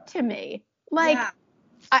absurd to me. Like. Yeah.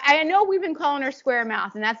 I know we've been calling her square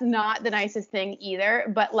mouth, and that's not the nicest thing either,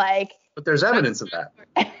 but like. But there's evidence of that.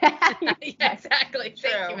 Yeah, exactly.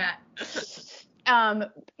 Thank you,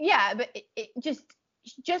 Matt. Yeah, but it just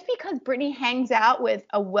because Brittany hangs out with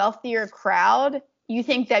a wealthier crowd, you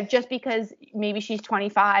think that just because maybe she's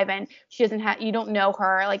 25 and she doesn't have, you don't know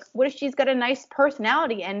her, like what if she's got a nice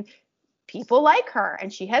personality and people like her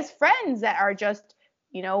and she has friends that are just,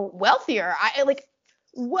 you know, wealthier?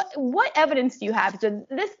 What evidence do you have? So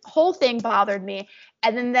this whole thing bothered me,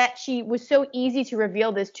 and then that she was so easy to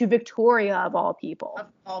reveal this to Victoria of all people. Of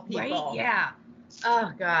all people. Right? Yeah.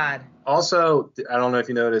 Oh God. Also, I don't know if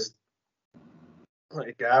you noticed,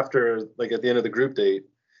 like after, like at the end of the group date,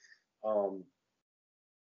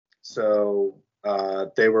 so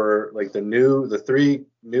they were like the three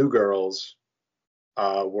new girls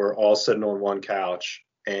were all sitting on one couch,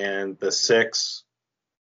 and the 6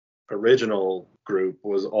 original group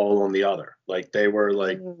was all on the other. Like they were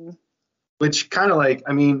like, which kind of like,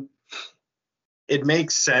 I mean, it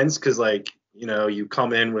makes sense because like, you know, you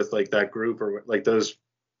come in with like that group, or like those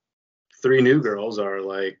 3 new girls are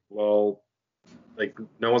like, well, like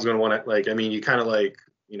no one's gonna want to, like, I mean, you kind of like,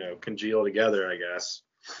 you know, congeal together, I guess.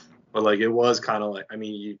 But like it was kind of like, I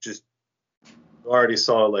mean, you already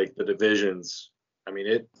saw like the divisions. I mean,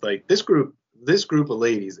 it like this group of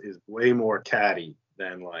ladies is way more catty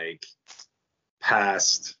than like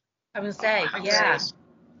past. I would say, yeah.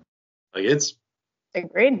 Like it's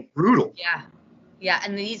agreed. Brutal. Yeah,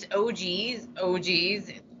 and these OGs,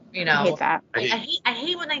 you know. I hate that. I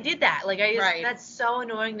hate when they did that. Like that's so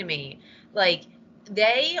annoying to me. Like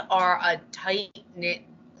they are a tight knit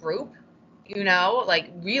group, you know, like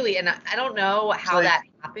really, and I don't know how that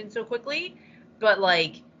happened so quickly, but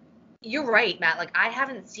like you're right, Matt. Like I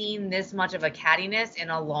haven't seen this much of a cattiness in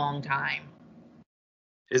a long time.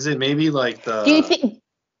 Is it maybe like the? Do you think?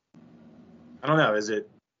 I don't know. Is it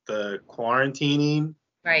the quarantining?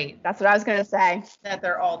 Right. That's what I was gonna say. That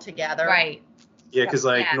they're all together. Right. Yeah, because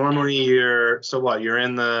like normally you're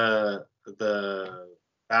in the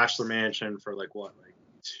Bachelor Mansion for like what, like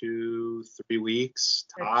 2-3 weeks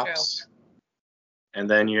tops, and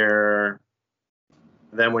then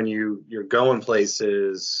when you're going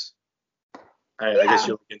places. I guess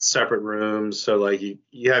you're in separate rooms, so like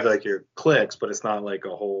you have like your cliques, but it's not like a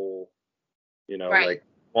whole, you know, like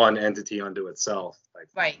one entity unto itself.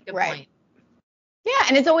 Right. Good point. Yeah,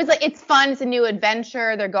 and it's always like it's fun. It's a new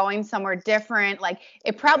adventure. They're going somewhere different. Like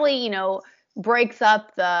it probably, you know, breaks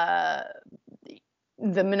up the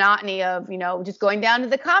the monotony of, just going down to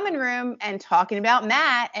the common room and talking about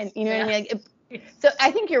Matt and, what I mean? So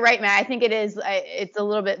I think you're right, Matt. I think it's a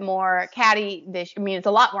little bit more catty it's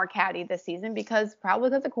a lot more catty this season probably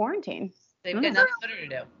because of quarantine. They've got nothing better to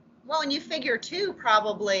do. Well, and you figure too,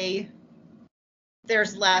 probably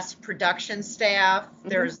there's less production staff,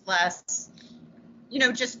 there's less,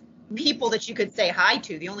 just people that you could say hi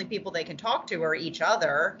to. The only people they can talk to are each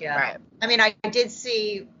other. Yeah. Right. I mean, I did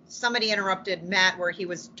see somebody interrupted Matt where he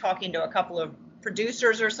was talking to a couple of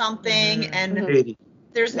producers or something, and Katie.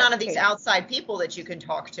 there's none of these Katie. outside people that you can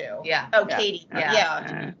talk to. Yeah. Oh, Yeah. Katie. Yeah.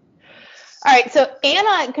 Yeah. All right, so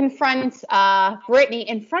Anna confronts Brittany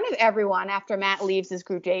in front of everyone after Matt leaves his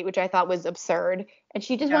group date, which I thought was absurd. And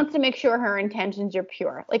she just wants to make sure her intentions are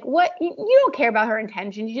pure. Like, what? You don't care about her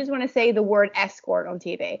intentions. You just want to say the word escort on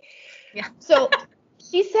TV. Yeah. So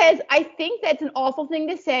she says, I think that's an awful thing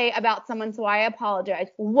to say about someone, so I apologize.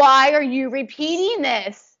 Why are you repeating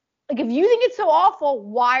this? Like, if you think it's so awful,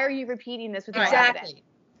 why are you repeating this with your evidence? Exactly.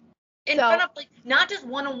 In front of, not just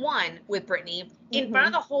one-on-one with Brittany, in front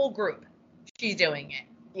of the whole group. She's doing it.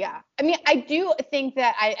 Yeah. I mean, I do think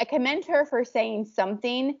that I commend her for saying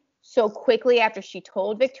something so quickly after she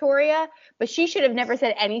told Victoria, but she should have never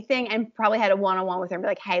said anything and probably had a one-on-one with her and be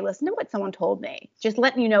like, hey, listen to what someone told me. Just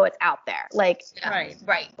letting you know it's out there. Like,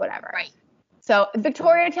 Right. Whatever. Right. So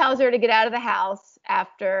Victoria tells her to get out of the house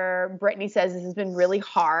after Brittany says this has been really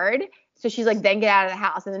hard. So she's like, then get out of the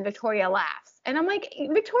house. And then Victoria laughs. And I'm like,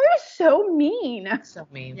 Victoria's so mean. So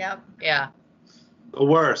mean. Yep. Yeah. The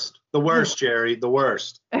worst, Jerry, the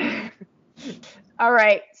worst. All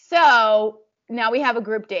right. So now we have a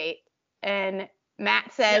group date. And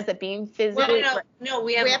Matt says that being physically. No,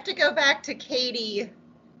 we We have have to go back to Katie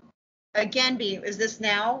again. Is this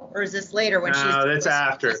now or is this later when she's? No, that's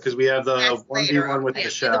after because we have the That's 1v1 with the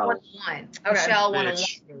Michelle. one-on-one. Okay. Michelle Which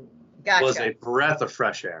one-on-one. Gotcha. was a breath of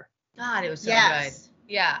fresh air. God, it was so Yes.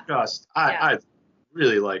 good. Yeah. I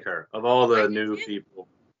really like her of all the I do new too. people.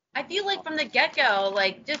 I feel like from the get-go,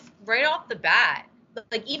 like just right off the bat,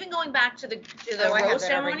 like even going back to the Oh, I have rose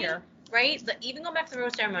that over ceremony, here. right? Even going back to the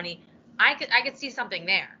rose ceremony, I could see something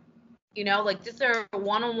there. Like just a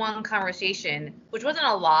one-on-one conversation, which wasn't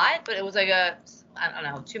a lot, but it was like a, I don't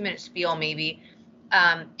know, 2-minute spiel maybe.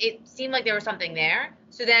 It seemed like there was something there.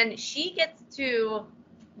 So then she gets to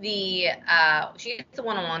the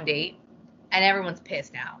one-on-one date, and everyone's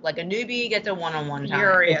pissed now. Like a newbie gets a one-on-one time.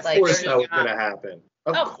 Furious. Of course they're that was just going to not- happen.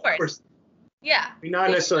 Of course. Yeah. I mean, not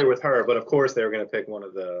necessarily with her, but of course they were going to pick one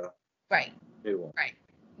of the Right. new ones. Right.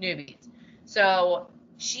 Newbies. So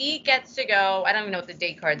she gets to go. I don't even know what the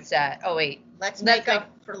date card said. Oh wait. Let's That's make up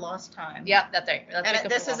for lost time. Yep, that's right. Let's make And up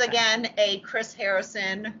this for is lost time. again a Chris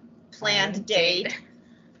Harrison planned date.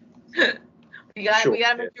 we gotta Sure. make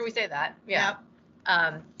sure we say that. Yeah.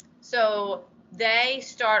 Yep. So they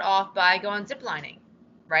start off by going ziplining,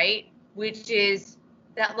 right?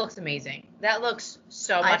 That looks amazing. That looks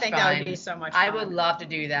so much I think fun. that would be so much fun. I would love to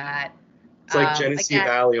do that. It's like Genesee again,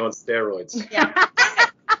 Valley on steroids. Yeah.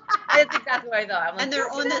 That's exactly what I thought. I'm like, And they're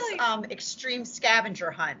on Genesee this Valley. extreme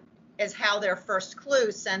scavenger hunt is how their first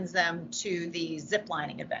clue sends them to the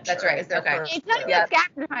ziplining adventure. That's right. Is their Okay. first It's not clue. even a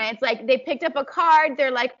scavenger hunt. It's like they picked up a card.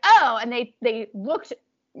 They're like, oh, and they looked.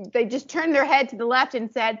 They just turned their head to the left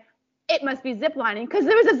and said, it must be ziplining because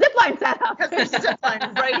there was a zipline set up. Because there's a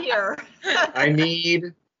zipline right here.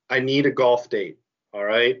 I need a golf date. All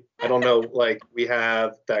right. I don't know. Like we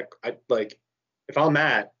have that. If I'm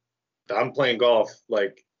Matt, I'm playing golf.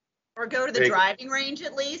 Like Or go to the Big- driving range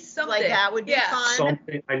at least. Something. Like that would be Yeah. fun.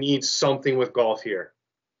 something. I need something with golf here.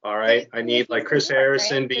 All right. I need like Chris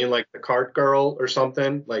Harrison being like the cart girl or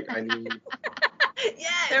something. Like I need.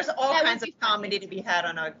 Yes. There's all That would kinds of be funny. comedy to be had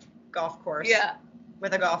on a golf course. Yeah.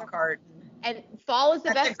 With a golf cart. And fall is the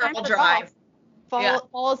Let best the time girl for drive. golf. Fall, Yeah.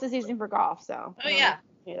 fall is the season for golf. So. Oh yeah.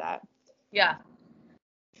 Do that. Yeah.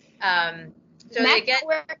 So Matt's they get.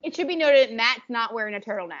 not it should be noted Matt's not wearing a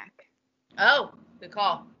turtleneck. Oh, good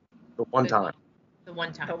call. The one time. The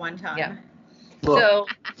one time. The one time. Yeah. Look, So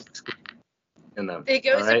in them. they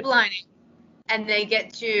go all right? ziplining, and they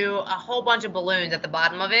get to a whole bunch of balloons at the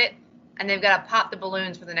bottom of it, and they've got to pop the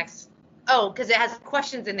balloons for the next. Oh, because it has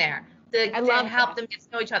questions in there to love help that. them get to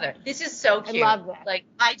know each other. This is so cute. love that. Like,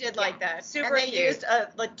 I did like that. Super and they cute. used a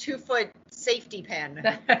 2-foot safety pin.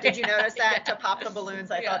 Did you notice that to pop the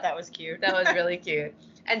balloons? I Yeah. thought that was cute. that was really cute.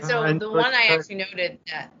 And so And the look, one I actually noted.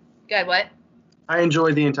 Good. What? I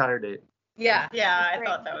enjoyed the entire date. Yeah. Yeah, I Great.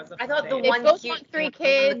 thought that was a I fun thought the date. They one both cute- want 3 one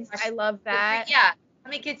kids. I question- love that. Yeah. How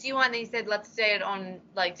many kids do you want? And they said, let's say it on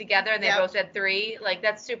like together, and they Yep. both said 3. Like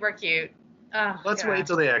that's super cute. Oh, Let's gosh. wait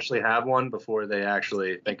till they actually have one before they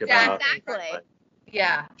actually think Exactly. about. Exactly.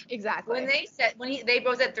 Yeah. Exactly. When they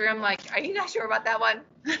both said 3, I'm like, are you not sure about that one?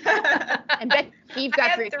 And Becky's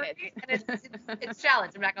got 3 kids. And it's a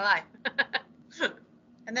challenge. I'm not gonna lie.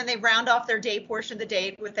 And then they round off their day portion of the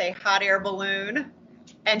date with a hot air balloon.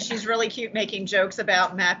 And she's really cute making jokes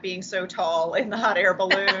about Matt being so tall in the hot air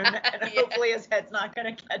balloon. And hopefully his head's not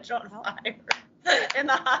going to catch on fire in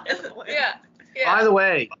the hot air balloon. Yeah. By the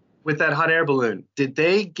way, with that hot air balloon, did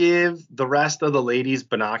they give the rest of the ladies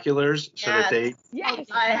binoculars so that they? Yes,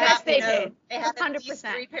 Yes, they did. They had 100%. at least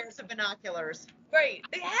 3 pairs of binoculars. Right.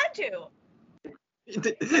 They had to.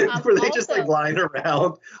 Were they just like lying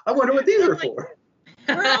around? I wonder what these are for.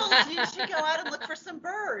 Girls, you should go out and look for some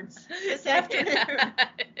birds this afternoon.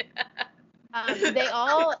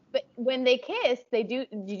 But when they kiss, they do.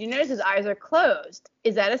 Did you notice his eyes are closed?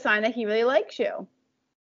 Is that a sign that he really likes you?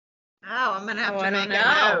 Oh, I'm gonna have to I make don't a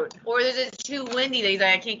know. note. Or is it too windy that he's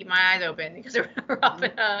like, I can't keep my eyes open because we're up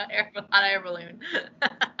in a hot air balloon.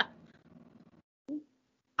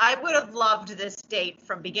 I would have loved this date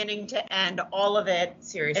from beginning to end. All of it.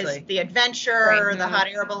 Seriously. Is the adventure, Right. the hot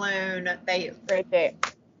air balloon. They Great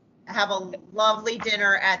date. have a lovely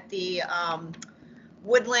dinner at the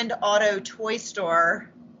Woodland Auto Toy Store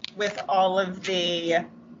with all of the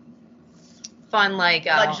Fun, like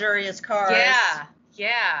luxurious cars.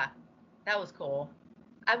 Yeah. That was cool.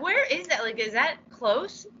 Where is that? Like, is that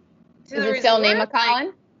close to Is the it still resort?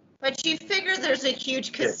 Nemacolin? But you figure there's a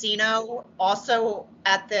huge casino also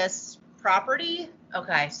at this property.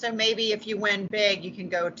 Okay. So maybe if you win big, you can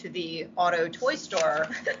go to the auto toy store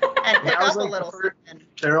and pick I was up a like, little something.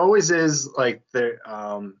 There always is like there,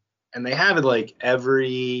 and they have it like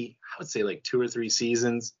every, I would say like 2 or 3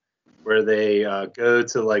 seasons, where they go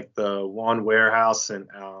to like the one warehouse in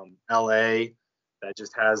L.A. that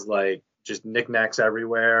just has like just knickknacks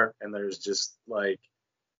everywhere, and there's just like,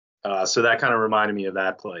 so that kind of reminded me of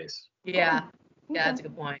that place. Yeah. Yeah, that's a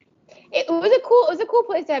good point. It was a cool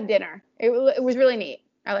place to have dinner. It was really neat.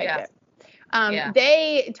 I liked it.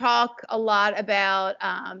 They talk a lot about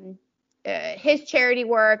his charity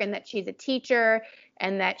work and that she's a teacher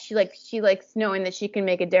and that she likes knowing that she can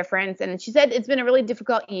make a difference. And she said it's been a really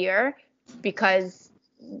difficult year because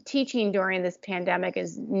teaching during this pandemic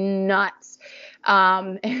is nuts.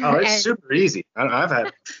 It's super easy. I've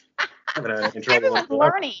had everyone's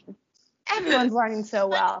learning. Everyone's learning so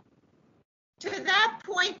well. To that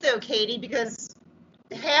point, though, Katie, because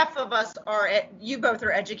half of us you both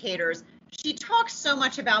are educators, she talks so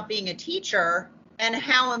much about being a teacher and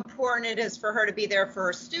how important it is for her to be there for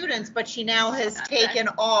her students, but she now has taken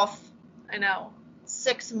off. I know.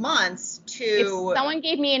 6 months to. If someone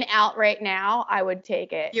gave me an out right now, I would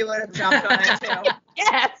take it. You would have jumped on it too.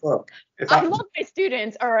 Yes. Look, I love my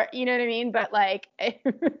students, or you know what I mean, but like.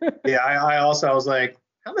 Yeah, I was like,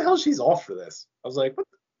 how the hell she's off for this? I was like, what?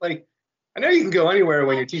 Like, I know you can go anywhere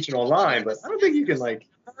when you're teaching online, but I don't think you can like.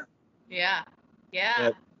 Yeah.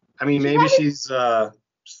 I mean, maybe she's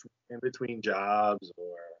in between jobs,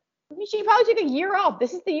 or. I mean, she probably took a year off.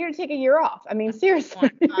 This is the year to take a year off. I mean, seriously.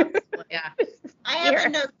 Yeah. I have a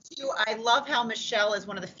note too. I love how Michelle is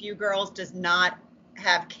one of the few girls does not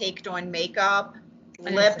have caked on makeup,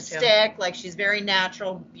 lipstick. Like she's very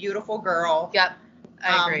natural, beautiful girl. Yep.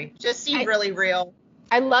 I agree. Just seemed really real.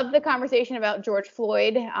 I love the conversation about George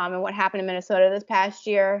Floyd and what happened in Minnesota this past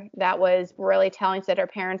year. That was really telling. Said her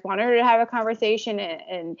parents wanted her to have a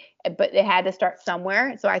conversation, but they had to start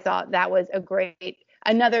somewhere. So I thought that was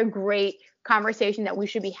another great conversation that we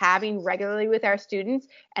should be having regularly with our students.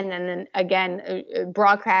 And then again,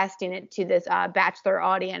 broadcasting it to this Bachelor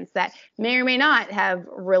audience that may or may not have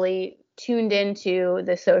really tuned into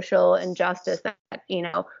the social injustice that,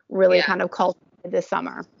 really kind of culminated this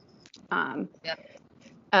summer. And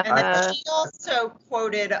then she also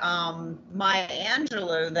quoted Maya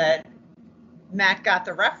Angelou that Matt got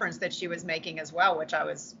the reference that she was making as well, which I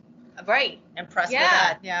was impressed with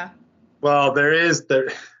that. Yeah. Well,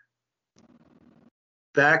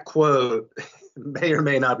 that quote may or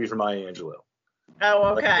may not be from Maya Angelou.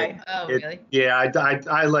 Oh, okay. Really? Yeah,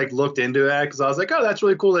 I like looked into that because I was like, oh, that's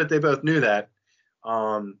really cool that they both knew that.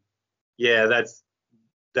 Yeah, that's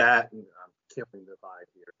that. I'm killing the vibe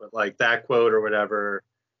here, but like that quote or whatever,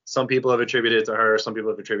 some people have attributed it to her, some people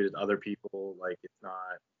have attributed it to other people. Like it's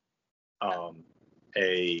not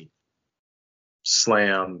a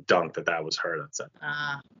slam dunk that was her that said.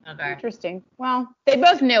 Okay. Interesting. Well, they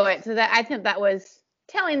both knew it, so that I think that was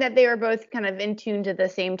telling that they were both kind of in tune to the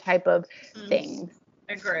same type of things.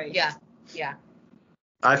 Agree. Yeah.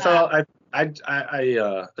 I felt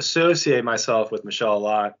I associate myself with Michelle a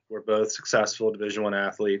lot. We're both successful Division I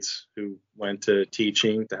athletes who went to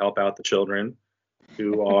teaching to help out the children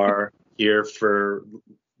who are here for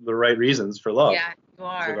the right reasons for love. Yeah, you With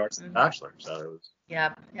are. regards to The Bachelor. So it was,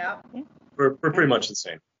 Yep. Yep. we're pretty much the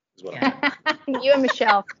same as well. Yeah. You and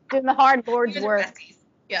Michelle doing the hard Lord's You guys are work. besties.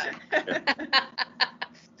 Yeah.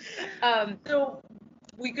 So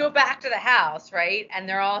we go back to the house, right? And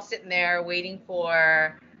they're all sitting there waiting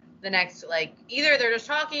for the next, like, either they're just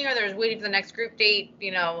talking or they're just waiting for the next group date,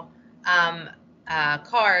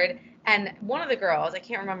 card. And one of the girls, I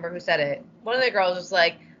can't remember who said it, one of the girls was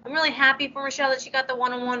like, I'm really happy for Michelle that she got the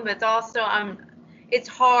one-on-one, but it's also, it's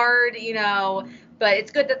hard, but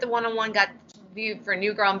it's good that the one-on-one got viewed for a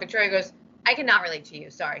new girl. And Victoria goes, I cannot relate to you.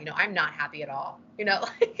 Sorry, I'm not happy at all. It's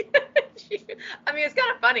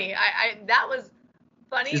kind of funny. That was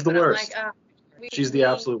funny. She's the but worst. I'm like, She's the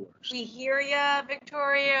absolute worst. We hear ya,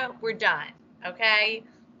 Victoria. We're done. Okay?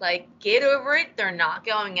 Like, get over it. They're not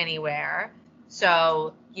going anywhere.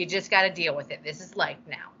 So you just got to deal with it. This is life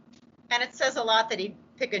now. And it says a lot that he'd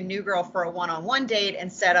pick a new girl for a one-on-one date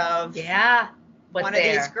instead of one of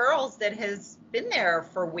these girls that has been there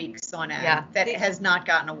for weeks on end that has not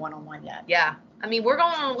gotten a one-on-one yet. Yeah. We're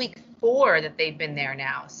going on week 4 that they've been there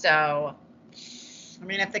now. So,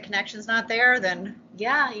 if the connection's not there, then you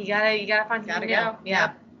gotta find something new. go. Yeah.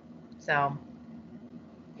 Yep. So,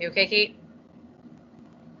 you okay, Kate?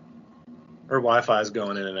 Her Wi-Fi is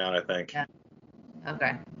going in and out, I think. Yeah.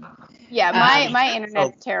 Okay. Yeah, my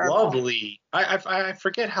internet's terrible. Lovely. I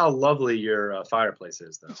forget how lovely your fireplace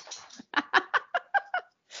is, though.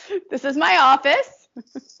 This is my office.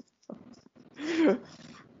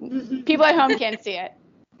 People at home can't see it.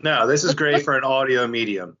 No, this is great for an audio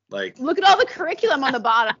medium. Like, look at all the curriculum on the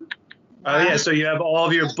bottom. Oh yeah, so you have all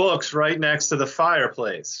of your books right next to the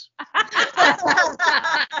fireplace.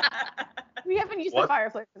 We haven't used the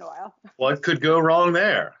fireplace in a while. What could go wrong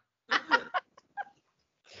there?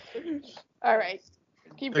 All right,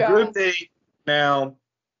 keep the going. Group date now.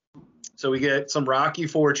 So we get some Rocky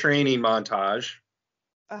IV training montage.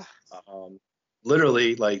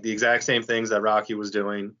 Literally, like the exact same things that Rocky was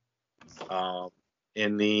doing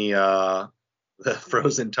in the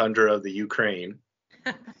frozen tundra of the Ukraine.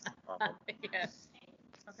 Yes.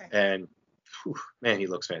 Okay. And man, he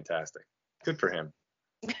looks fantastic. Good for him.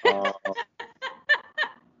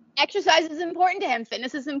 Exercise is important to him.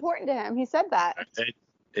 Fitness is important to him. He said that.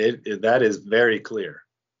 That is very clear.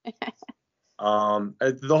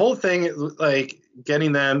 The whole thing, like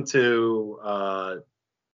getting them to,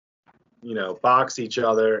 box each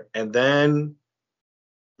other, and then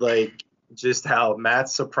like just how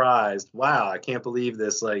Matt's surprised. Wow, I can't believe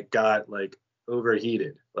this got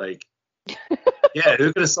overheated. Yeah,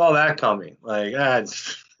 who could have saw that coming?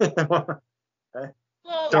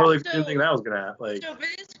 Totally didn't think that was gonna happen. So for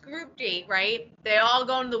this group date, right? They all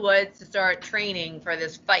go into the woods to start training for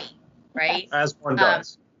this fight, right? As one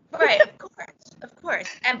does. Right, of course.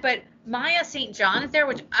 But Maya St. John is there,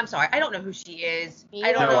 which I'm sorry, I don't know who she is.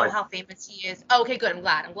 I don't know how famous she is. Oh, okay, good. I'm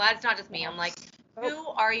glad it's not just me. I'm like, who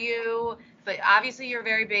are you? But obviously you're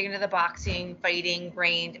very big into the boxing, fighting,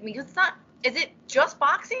 range. Because it's not. Is it just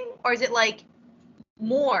boxing, or is it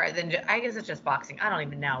more than? I guess it's just boxing. I don't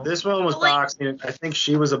even know. This one was boxing. I think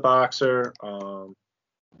she was a boxer.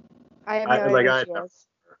 I have no idea who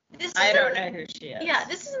she is. I don't know who she is. Yeah,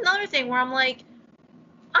 this is another thing where I'm like,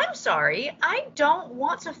 I'm sorry, I don't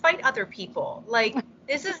want to fight other people.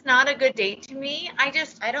 This is not a good date to me. I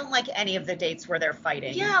don't like any of the dates where they're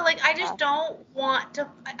fighting. Yeah, I just don't want to.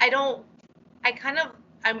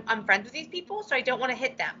 I'm friends with these people, so I don't want to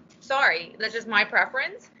hit them. Sorry, that's just my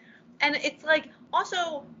preference. And it's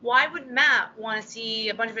also, why would Matt want to see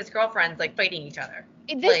a bunch of his girlfriends fighting each other?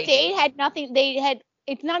 This date had nothing.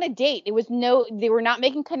 It's not a date. They were not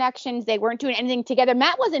making connections. They weren't doing anything together.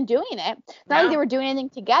 Matt wasn't doing it. It's not like they were doing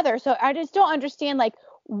anything together. So I just don't understand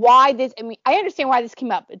why this. I understand why this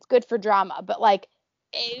came up. It's good for drama, but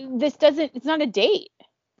it's not a date.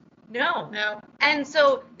 No. And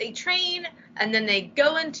so they train, and then they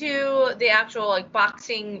go into the actual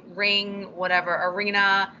boxing ring, whatever,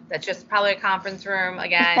 arena. That's just probably a conference room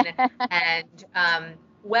again. And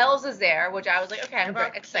Wells is there, which I was like, okay, I'm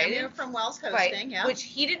very excited. From Wells hosting, right, yeah. Which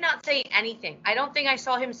he did not say anything. I don't think I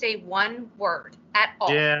saw him say one word at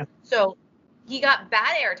all. Yeah. So he got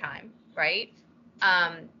bad airtime, right?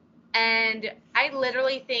 And I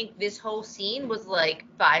literally think this whole scene was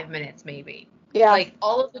 5 minutes maybe. Yeah.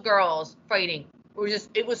 All of the girls fighting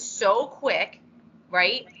it was so quick,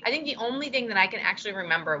 right? I think the only thing that I can actually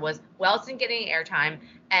remember was Wells didn't get any airtime,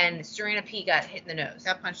 and Serena P got hit in the nose.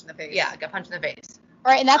 Got punched in the face. Yeah, got punched in the face.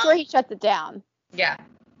 All right, and that's where he shuts it down. Yeah.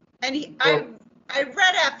 And I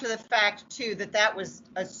read after the fact too that was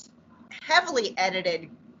a heavily edited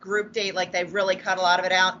group date. They really cut a lot of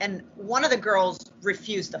it out. And one of the girls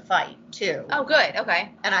refused to fight too. Oh, good.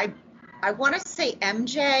 Okay. And I want to say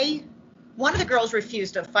MJ, one of the girls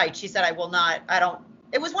refused to fight. She said, it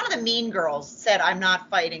was one of the mean girls said, I'm not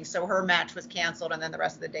fighting. So her match was canceled. And then the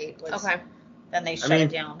rest of the date was, Okay. then they shut it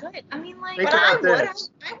down. Good. I mean, like, Think But I about would this.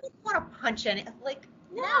 want to punch any, like,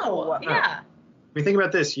 no. no. Yeah. I mean, think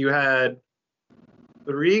about this. You had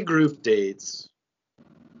 3 group dates,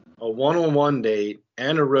 a one-on-one date,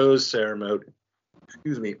 and a rose ceremony.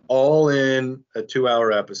 All in a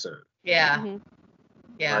 2-hour episode. Yeah. Mm-hmm.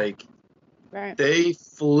 Yeah. Like, Right. they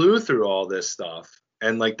flew through all this stuff,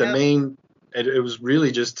 and like the Yep. main, it was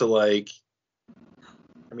really just to like,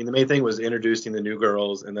 I mean, the main thing was introducing the new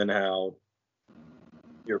girls, and then how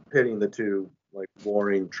you're pitting the 2 like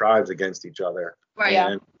warring tribes against each other. Right. Yeah.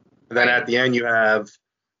 And then Right. at the end you have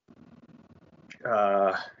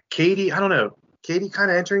Katie. I don't know. Katie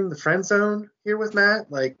kind of entering the friend zone here with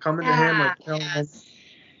Matt, like coming to him, like telling him,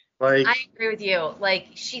 like, I agree with you. Like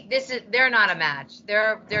they're not a match.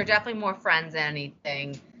 They're definitely more friends than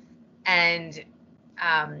anything. And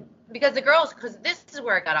because this is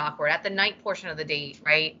where it got awkward at the night portion of the date,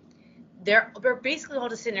 right? They're basically all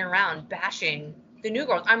just sitting around bashing the new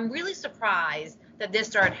girls. I'm really surprised that this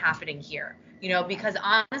started happening here, because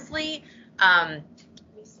honestly, I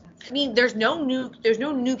mean, there's no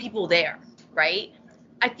new people there, right?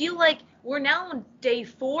 I feel like we're now on day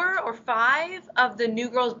 4 or 5 of the new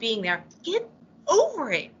girls being there. Get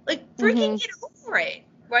over it. Like, freaking get over it,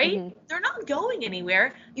 right? Mhm. They're not going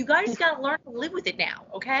anywhere. You guys got to learn to live with it now,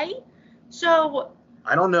 okay? So.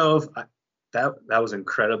 I don't know if that was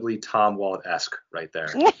incredibly Tom Wald-esque right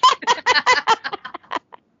there.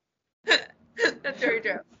 That's very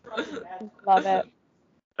true. Love it.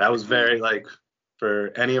 That was very, like,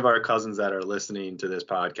 for any of our cousins that are listening to this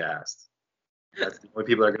podcast, that's the only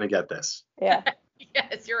people that are going to get this. Yeah.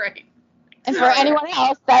 Yes, you're right. And for anyone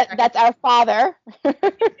else, that's our father. Becky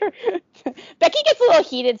gets a little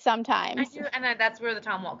heated sometimes. I do, and that's where the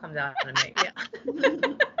Tom Walt comes out in me. Yeah.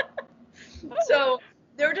 So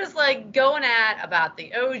they're just like going at about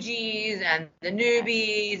the OGs and the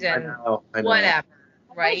newbies and I know. whatever,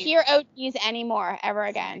 I right? don't hear OGs anymore ever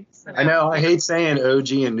again. I know. I hate saying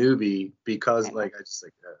OG and newbie because, like, I just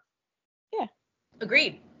like.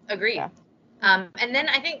 Agreed. Yeah. And then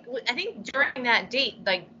I think during that date,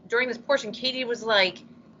 like during this portion, Katie was like,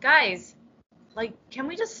 guys, like, can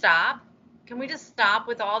we just stop? Can we just stop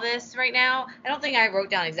with all this right now? I don't think I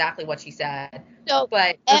wrote down exactly what she said, So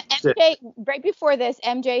but MJ, right before this,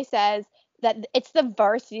 MJ says that it's the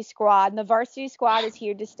varsity squad, and the varsity squad is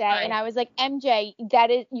here to stay. Right. And I was like, MJ,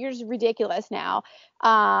 you're just ridiculous now.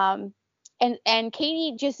 And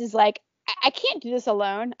Katie just is like, I can't do this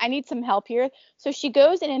alone. I need some help here. So she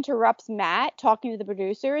goes and interrupts Matt talking to the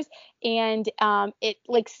producers, and it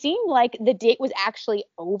like seemed like the date was actually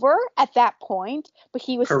over at that point, but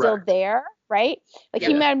he was still Correct. there, right? Like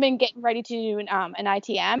he Yeah. might have been getting ready to do an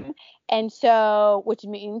ITM, and so which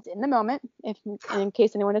means in the moment, in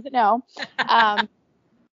case anyone doesn't know.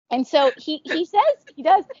 And so he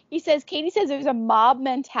says Katie says there's a mob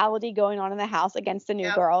mentality going on in the house against the new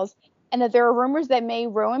Yep. girls, and that there are rumors that may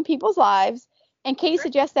ruin people's lives. And Katie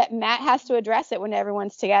suggests that Matt has to address it when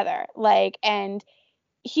everyone's together. Like, and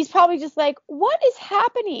he's probably just like, what is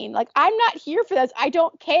happening? Like, I'm not here for this. I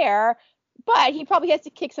don't care. But he probably has to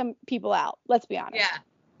kick some people out. Let's be honest.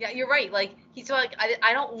 yeah, you're right. Like he's like,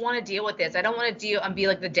 I don't want to deal with this. I don't want to deal and be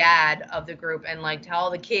like the dad of the group and like tell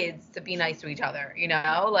the kids to be nice to each other.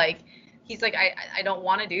 Like he's like, I don't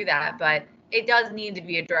want to do that, but it does need to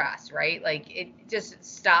be addressed, right? Like it just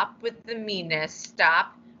stop with the meanness,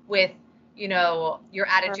 stop with, your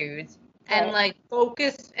attitudes, and Right. like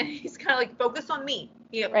focus. And he's kind of like focus on me,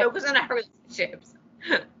 Right. focus on our relationships.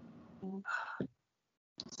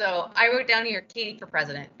 So I wrote down here Katie for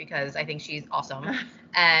president because I think she's awesome,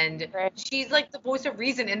 and Right. she's like the voice of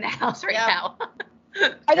reason in the house right Yep. now.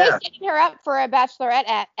 Are they Yeah. setting her up for a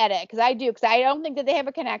bachelorette edit? Because I do. Because I don't think that they have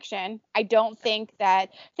a connection. I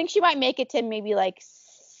think she might make it to maybe like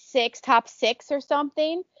top 6 or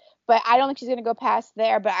something. But I don't think she's gonna go past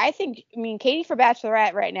there. But I Katie for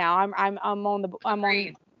bachelorette right now. I'm on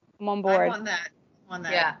board. I'm on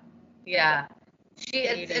that. Yeah.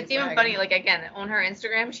 It's even funny. Like again, on her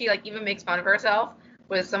Instagram, she like even makes fun of herself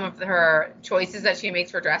with some of her choices that she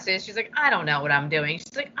makes for dresses. She's like, I don't know what I'm doing.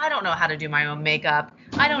 She's like, I don't know how to do my own makeup.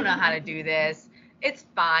 I don't know how to do this. It's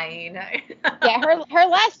fine. Yeah, her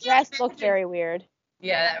last dress looked very weird.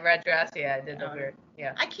 Yeah, that red dress. Yeah, it did look weird.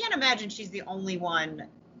 Yeah. I can't imagine she's the only one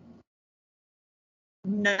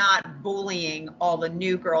not bullying all the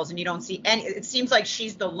new girls, and you don't see any. It seems like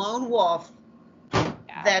she's the lone wolf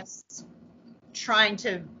that's trying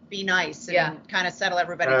to be nice and Yeah. kind of settle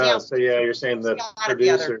everybody down. So yeah, you're saying the Gotta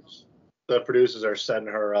be other- producers are setting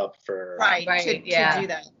her up for Right, Right, to yeah. do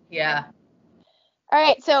that. Yeah. All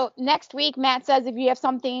right, so next week, Matt says if you have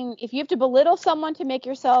to belittle someone to make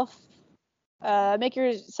yourself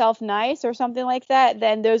nice or something like that,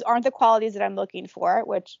 then those aren't the qualities that I'm looking for,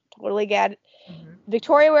 which totally get. Mhm.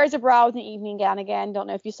 Victoria wears a bra with an evening gown again. Don't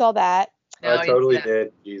know if you saw that. No, I totally yeah.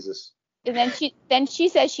 did. Jesus. And then she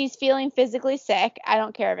says she's feeling physically sick. I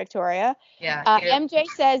don't care, Victoria. Yeah. MJ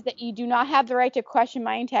says that you do not have the right to question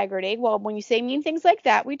my integrity. Well, when you say mean things like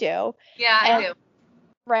that, we do. Yeah, I do.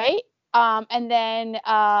 Right? And then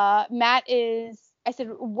Matt is. I said,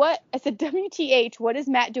 what? I said, WTH, what is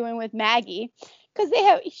Matt doing with Maggie? Because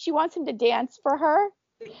she wants him to dance for her.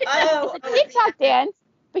 Oh, It's a TikTok dance.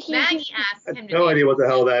 But Maggie asked I him have to no do idea what the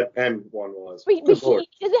hell that M one was. But Good Lord.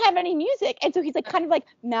 he doesn't have any music, and so he's like kind of like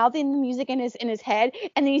mouthing the music in his head,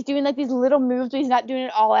 and then he's doing like these little moves, but he's not doing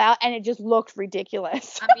it all out, and it just looked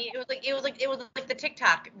ridiculous. I mean, it was like the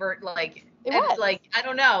TikTok like It was. like I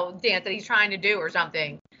don't know dance that he's trying to do or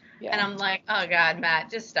something. Yeah. And I'm like, oh God, Matt,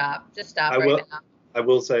 just stop I right will- now. I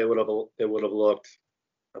will say it would have looked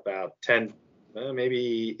about 10,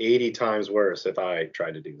 maybe 80 times worse if I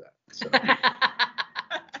tried to do that. So.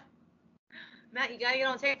 Matt, you gotta get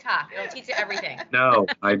on TikTok. It'll teach you everything. No,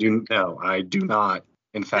 I do not.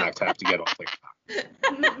 In fact, have to get on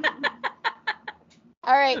TikTok.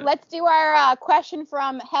 All right, let's do our question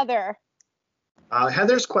from Heather.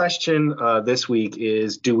 Heather's question this week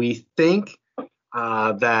is: do we think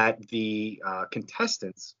that the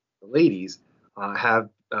contestants, the ladies, have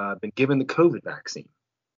been given the COVID vaccine?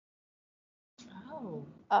 Oh.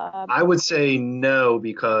 I would say no,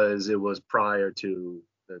 because it was prior to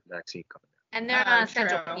the vaccine coming out. And they're not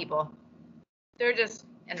essential True. people. They're just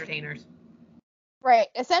entertainers. Right,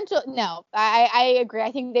 essential. No, I agree.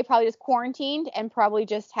 I think they probably just quarantined and probably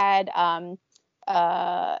just had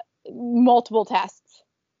multiple tests.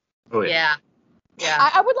 Oh Yeah. Yeah.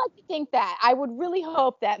 I would like to think that. I would really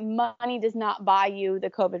hope that money does not buy you the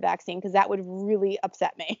COVID vaccine, because that would really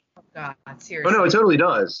upset me. Oh God, Oh seriously. no, it totally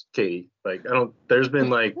does, Katie. Like there's been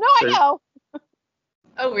like. No, I know.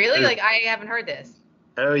 Oh really? Like I haven't heard this.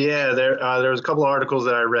 Oh yeah, there was a couple of articles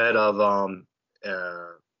that I read of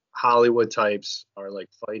Hollywood types are like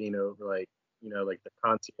fighting over like like the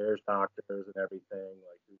concierge doctors and everything,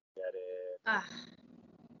 like who get it. Ah,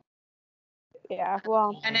 Yeah,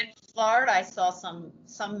 well, And in Florida, I saw some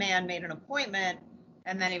man made an appointment,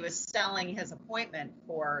 and then he was selling his appointment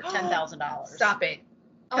for $10,000. stop it.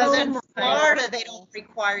 Because Oh in my Florida, God. they don't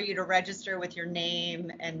require you to register with your name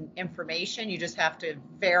and information. You just have to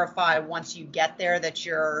verify once you get there that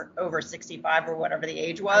you're over 65 or whatever the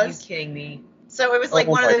age Are you was. kidding me? So it was like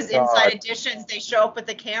Oh one of my those God. inside editions. They show up with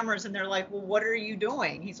the cameras and they're like, well, what are you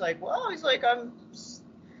doing? He's like, I'm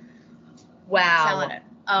Wow. selling it.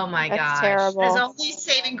 Oh my That's gosh. terrible. His only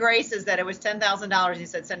saving grace is that it was $10,000. He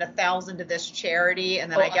said send 1,000 to this charity,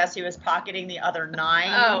 and then I guess he was pocketing the other $9,000.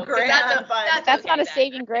 Oh, that's but that's okay not a then.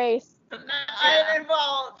 saving grace.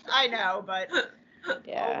 I know, but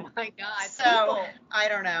Yeah. Oh my God. so People. I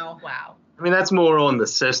don't know. Wow. I mean, that's more on the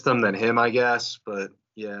system than him, I guess. But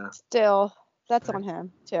yeah. Still, that's on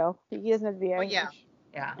him too. He doesn't have to be. Well, yeah.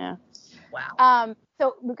 Yeah. Yeah. Wow.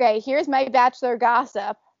 So okay, here's my Bachelor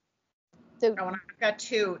gossip. So Oh, and I've got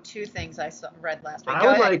two things I read last week. I Go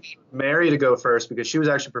would ahead. like Mary to go first because she was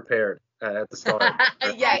actually prepared at the start.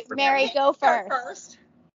 Yes, Mary, go Start first.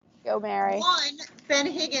 Go, Mary. One, Ben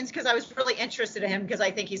Higgins, because I was really interested in him because I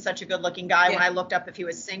think he's such a good-looking guy. Yeah. When I looked up if he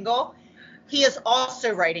was single, he is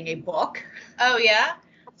also writing a book. Oh yeah.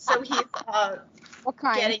 So he's What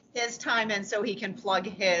kind? getting his time in so he can plug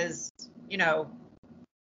his,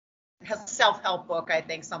 his self-help book, I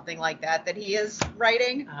think, something like that he is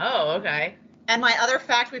writing. Oh okay. And my other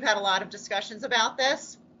fact, we've had a lot of discussions about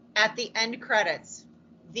this. At the end credits,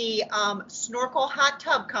 the Snorkel Hot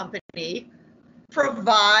Tub Company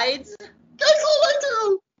provides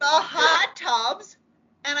the hot tubs.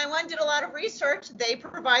 And I went and did a lot of research. They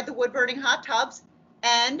provide the wood-burning hot tubs.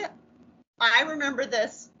 And I remember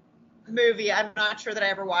this movie. I'm not sure that I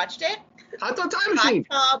ever watched it. Hot Tub Time Machine.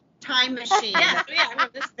 Hot Tub Time Machine. Yeah. Yeah. I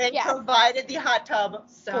remember this. They Yes. provided the hot tub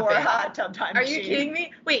Stop for it. Hot Tub Time Are Machine. you kidding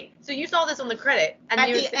me? Wait. So you saw this on the credit and At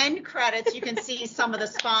you the end credits, you can see some of the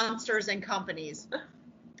sponsors and companies.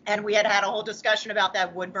 And we had a whole discussion about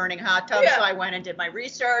that wood-burning hot tub, Yeah. so I went and did my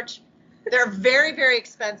research. They're very, very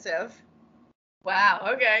expensive. Wow.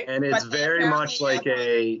 Okay. And it's But very apparently much like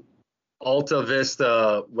a Alta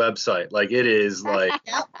Vista website. Like it is like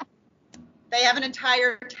Yep. They have an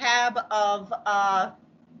entire tab of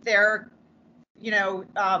their,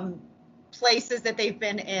 places that they've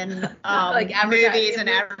been in, Like movies and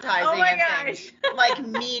advertising. Oh my and gosh. things. Like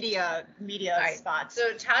media Right. spots.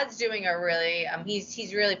 So Todd's doing a really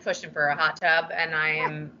he's really pushing for a hot tub, and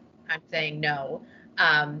I'm saying no.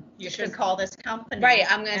 You should call this company. Right,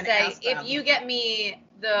 I'm gonna and say ask them. if you get me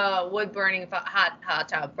the wood burning hot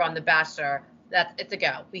tub from The Bachelor, it's a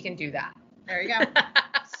go. We can do that. There you go.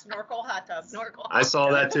 Snorkel hot tub. Snorkel. I saw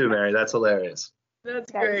that too, Mary. That's hilarious.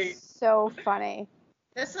 That's That's great. so funny.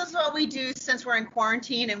 This is what we do since we're in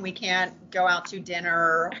quarantine and we can't go out to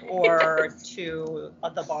dinner or to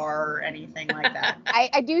the bar or anything like that.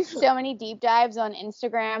 I do so many deep dives on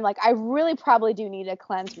Instagram. Like, I really probably do need a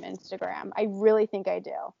cleanse from Instagram. I really think I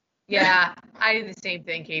do. Yeah, I do the same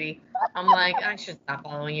thing, Katie. I'm like, I should stop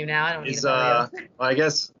following you now. I don't need to follow you. Well, I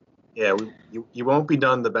guess, yeah, you won't be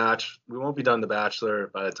done we won't be done The Bachelor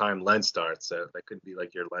by the time Lent starts, so that could be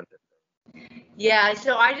like your Lenten. Yeah,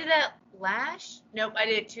 so I did that I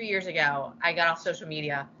did it 2 years ago. I got off social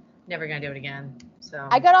media. Never gonna do it again. So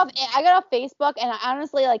I got off Facebook, and I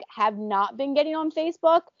honestly like have not been getting on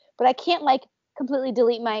Facebook, but I can't like completely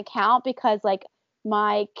delete my account because like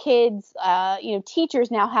my kids,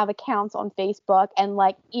 teachers now have accounts on Facebook, and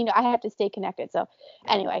like, I have to stay connected. So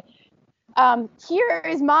anyway, here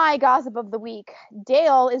is my gossip of the week.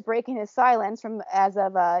 Dale is breaking his silence as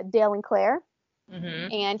of Dale and Claire.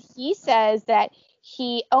 Mm-hmm. And he says that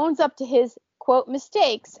he owns up to his quote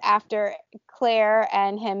mistakes after Claire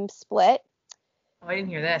and him split. Oh, I didn't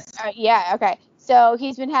hear this. Yeah, okay. So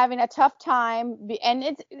he's been having a tough time, and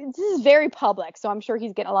this is very public, so I'm sure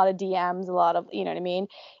he's getting a lot of DMs, a lot of, you know what I mean?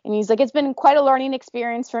 And he's like, it's been quite a learning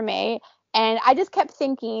experience for me. And I just kept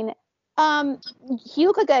thinking, he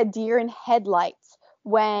looked like a deer in headlights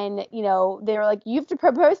when, they were like, you have to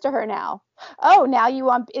propose to her now. Oh, now you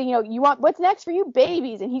want, what's next for you,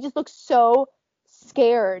 babies? And he just looks so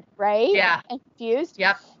scared, right? Yeah. And confused.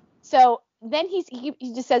 Yep. So then he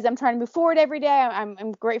just says, I'm trying to move forward every day.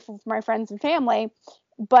 I'm grateful for my friends and family.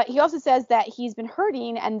 But he also says that he's been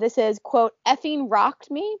hurting, and this is, quote, effing rocked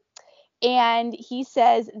me. And he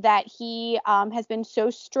says that he has been so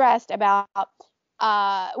stressed about,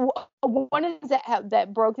 one of the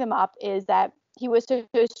that broke them up is that he was so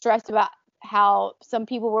stressed about how some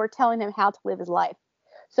people were telling him how to live his life.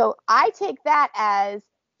 So I take that as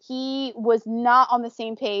he was not on the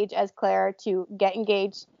same page as Claire to get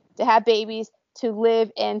engaged, to have babies, to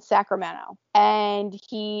live in Sacramento. And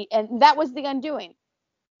that was the undoing.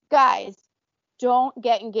 Guys, don't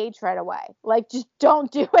get engaged right away. Like, just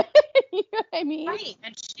don't do it. You know what I mean? Right.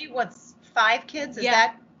 And she wants 5 kids. Is Yeah.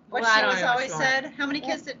 that what Well, I she don't was know what always she wants. said? How many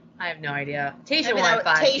kids did? I have no idea. Tasha I mean, wants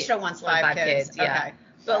 5 kids. Tasha wants 5 kids. Yeah. Okay.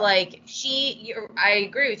 But like I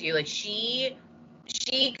agree with you. Like she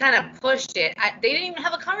kind of pushed it. They didn't even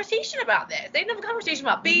have a conversation about this. They didn't have a conversation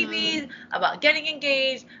about babies, about getting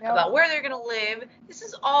engaged, about where they're gonna live. This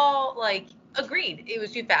is all like agreed. It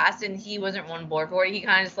was too fast, and he wasn't on board for it. He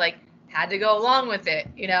kind of just like had to go along with it.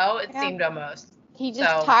 It seemed almost. He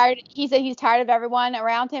just tired. He said he's tired of everyone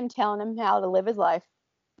around him telling him how to live his life.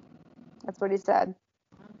 That's what he said.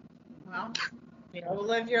 Well, go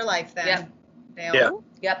live your life then. Yep. Dale. Yeah.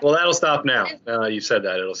 Yep. Well, that'll stop now. You said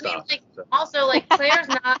that. It'll stop. Also, like, Claire's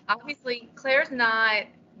not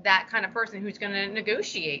that kind of person who's going to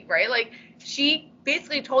negotiate, right? Like, she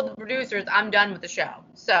basically told the producers, I'm done with the show.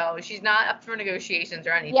 So she's not up for negotiations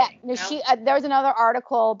or anything. Yeah, no, there was another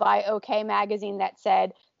article by OK Magazine that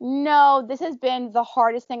said, no, this has been the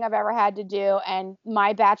hardest thing I've ever had to do, and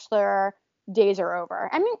my Bachelor days are over.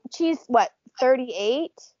 I mean, she's,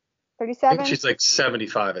 38? 37? I think she's like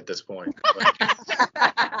 75 at this point.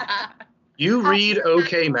 You read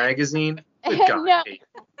OK Magazine? Good God, No, Kate.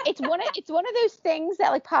 it's one of those things that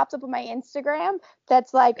like pops up on my Instagram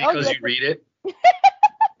that's like, Because you read it? Because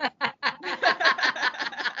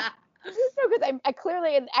I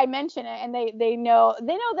clearly mention it, and they know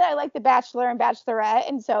that I like The Bachelor and Bachelorette,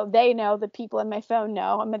 and so they know, the people in my phone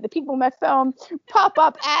know. I mean, the people in my phone pop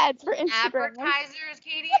up ads for Instagram. Advertisers,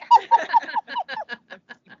 Katie.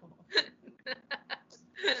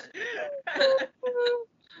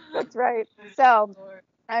 That's right. So,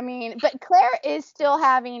 I mean, but Claire is still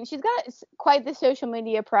she's got quite the social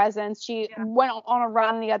media presence. She went on a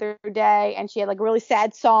run the other day, and she had like a really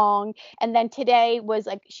sad song. And then today was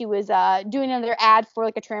like, she was doing another ad for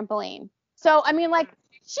like a trampoline. So, I mean, like,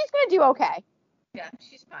 she's going to do okay. Yeah,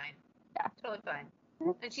 she's fine. Yeah. Totally fine.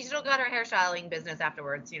 And she still got her hairstyling business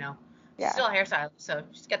afterwards, Yeah. She's still a hairstylist, so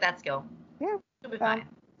she's got that skill. Yeah. She'll be fine.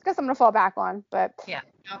 It's got something to fall back on, but. Yeah.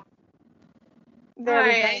 There All we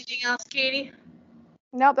right, go. anything else, Katie?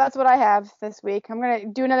 Nope, that's what I have this week. I'm going to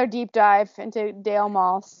do another deep dive into Dale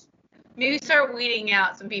Moss. Maybe start weeding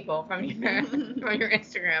out some people from your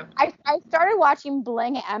Instagram. I started watching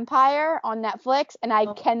Bling Empire on Netflix, and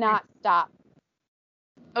I cannot stop.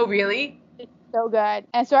 Oh, really? It's so good.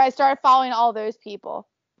 And so I started following all those people.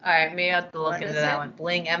 All right, maybe I'll have to look What into is that it? one.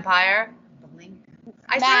 Bling Empire. Bling.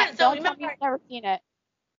 I Matt, started. So don't tell me remember, you've never seen it.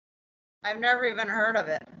 I've never even heard of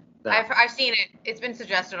it. No. I've seen it. It's been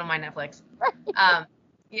suggested on my Netflix.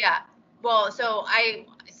 Yeah. Well, so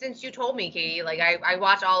since you told me, Katie, like I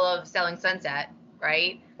watched all of Selling Sunset,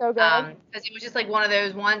 right? So good. Because it was just like one of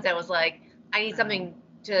those ones that was like, I need something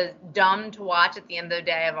dumb to watch at the end of the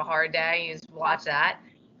day. I have a hard day. You just watch that.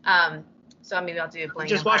 So maybe I'll do a Bling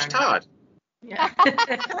Just Empire watch now. Todd. Yeah.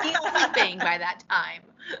 He's sleeping by that time.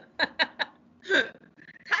 Todd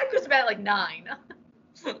goes to bed at like 9.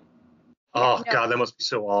 Oh No. God, that must be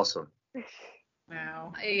so awesome.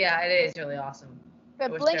 Wow. Yeah, it is really awesome. I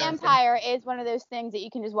But wish Bling there was Empire is one of those things that you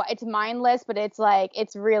can just watch. It's mindless, but it's like,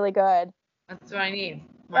 it's really good. That's what I need.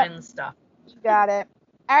 Mindless stuff. You got it.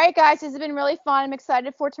 All right, guys, this has been really fun. I'm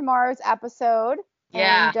excited for tomorrow's episode.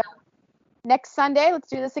 Yeah. And next Sunday, let's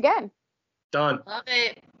do this again. Done. Love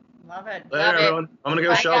it. Love it. Later, Love it. everyone. I'm gonna go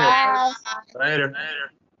Bye, shovel. guys. Later.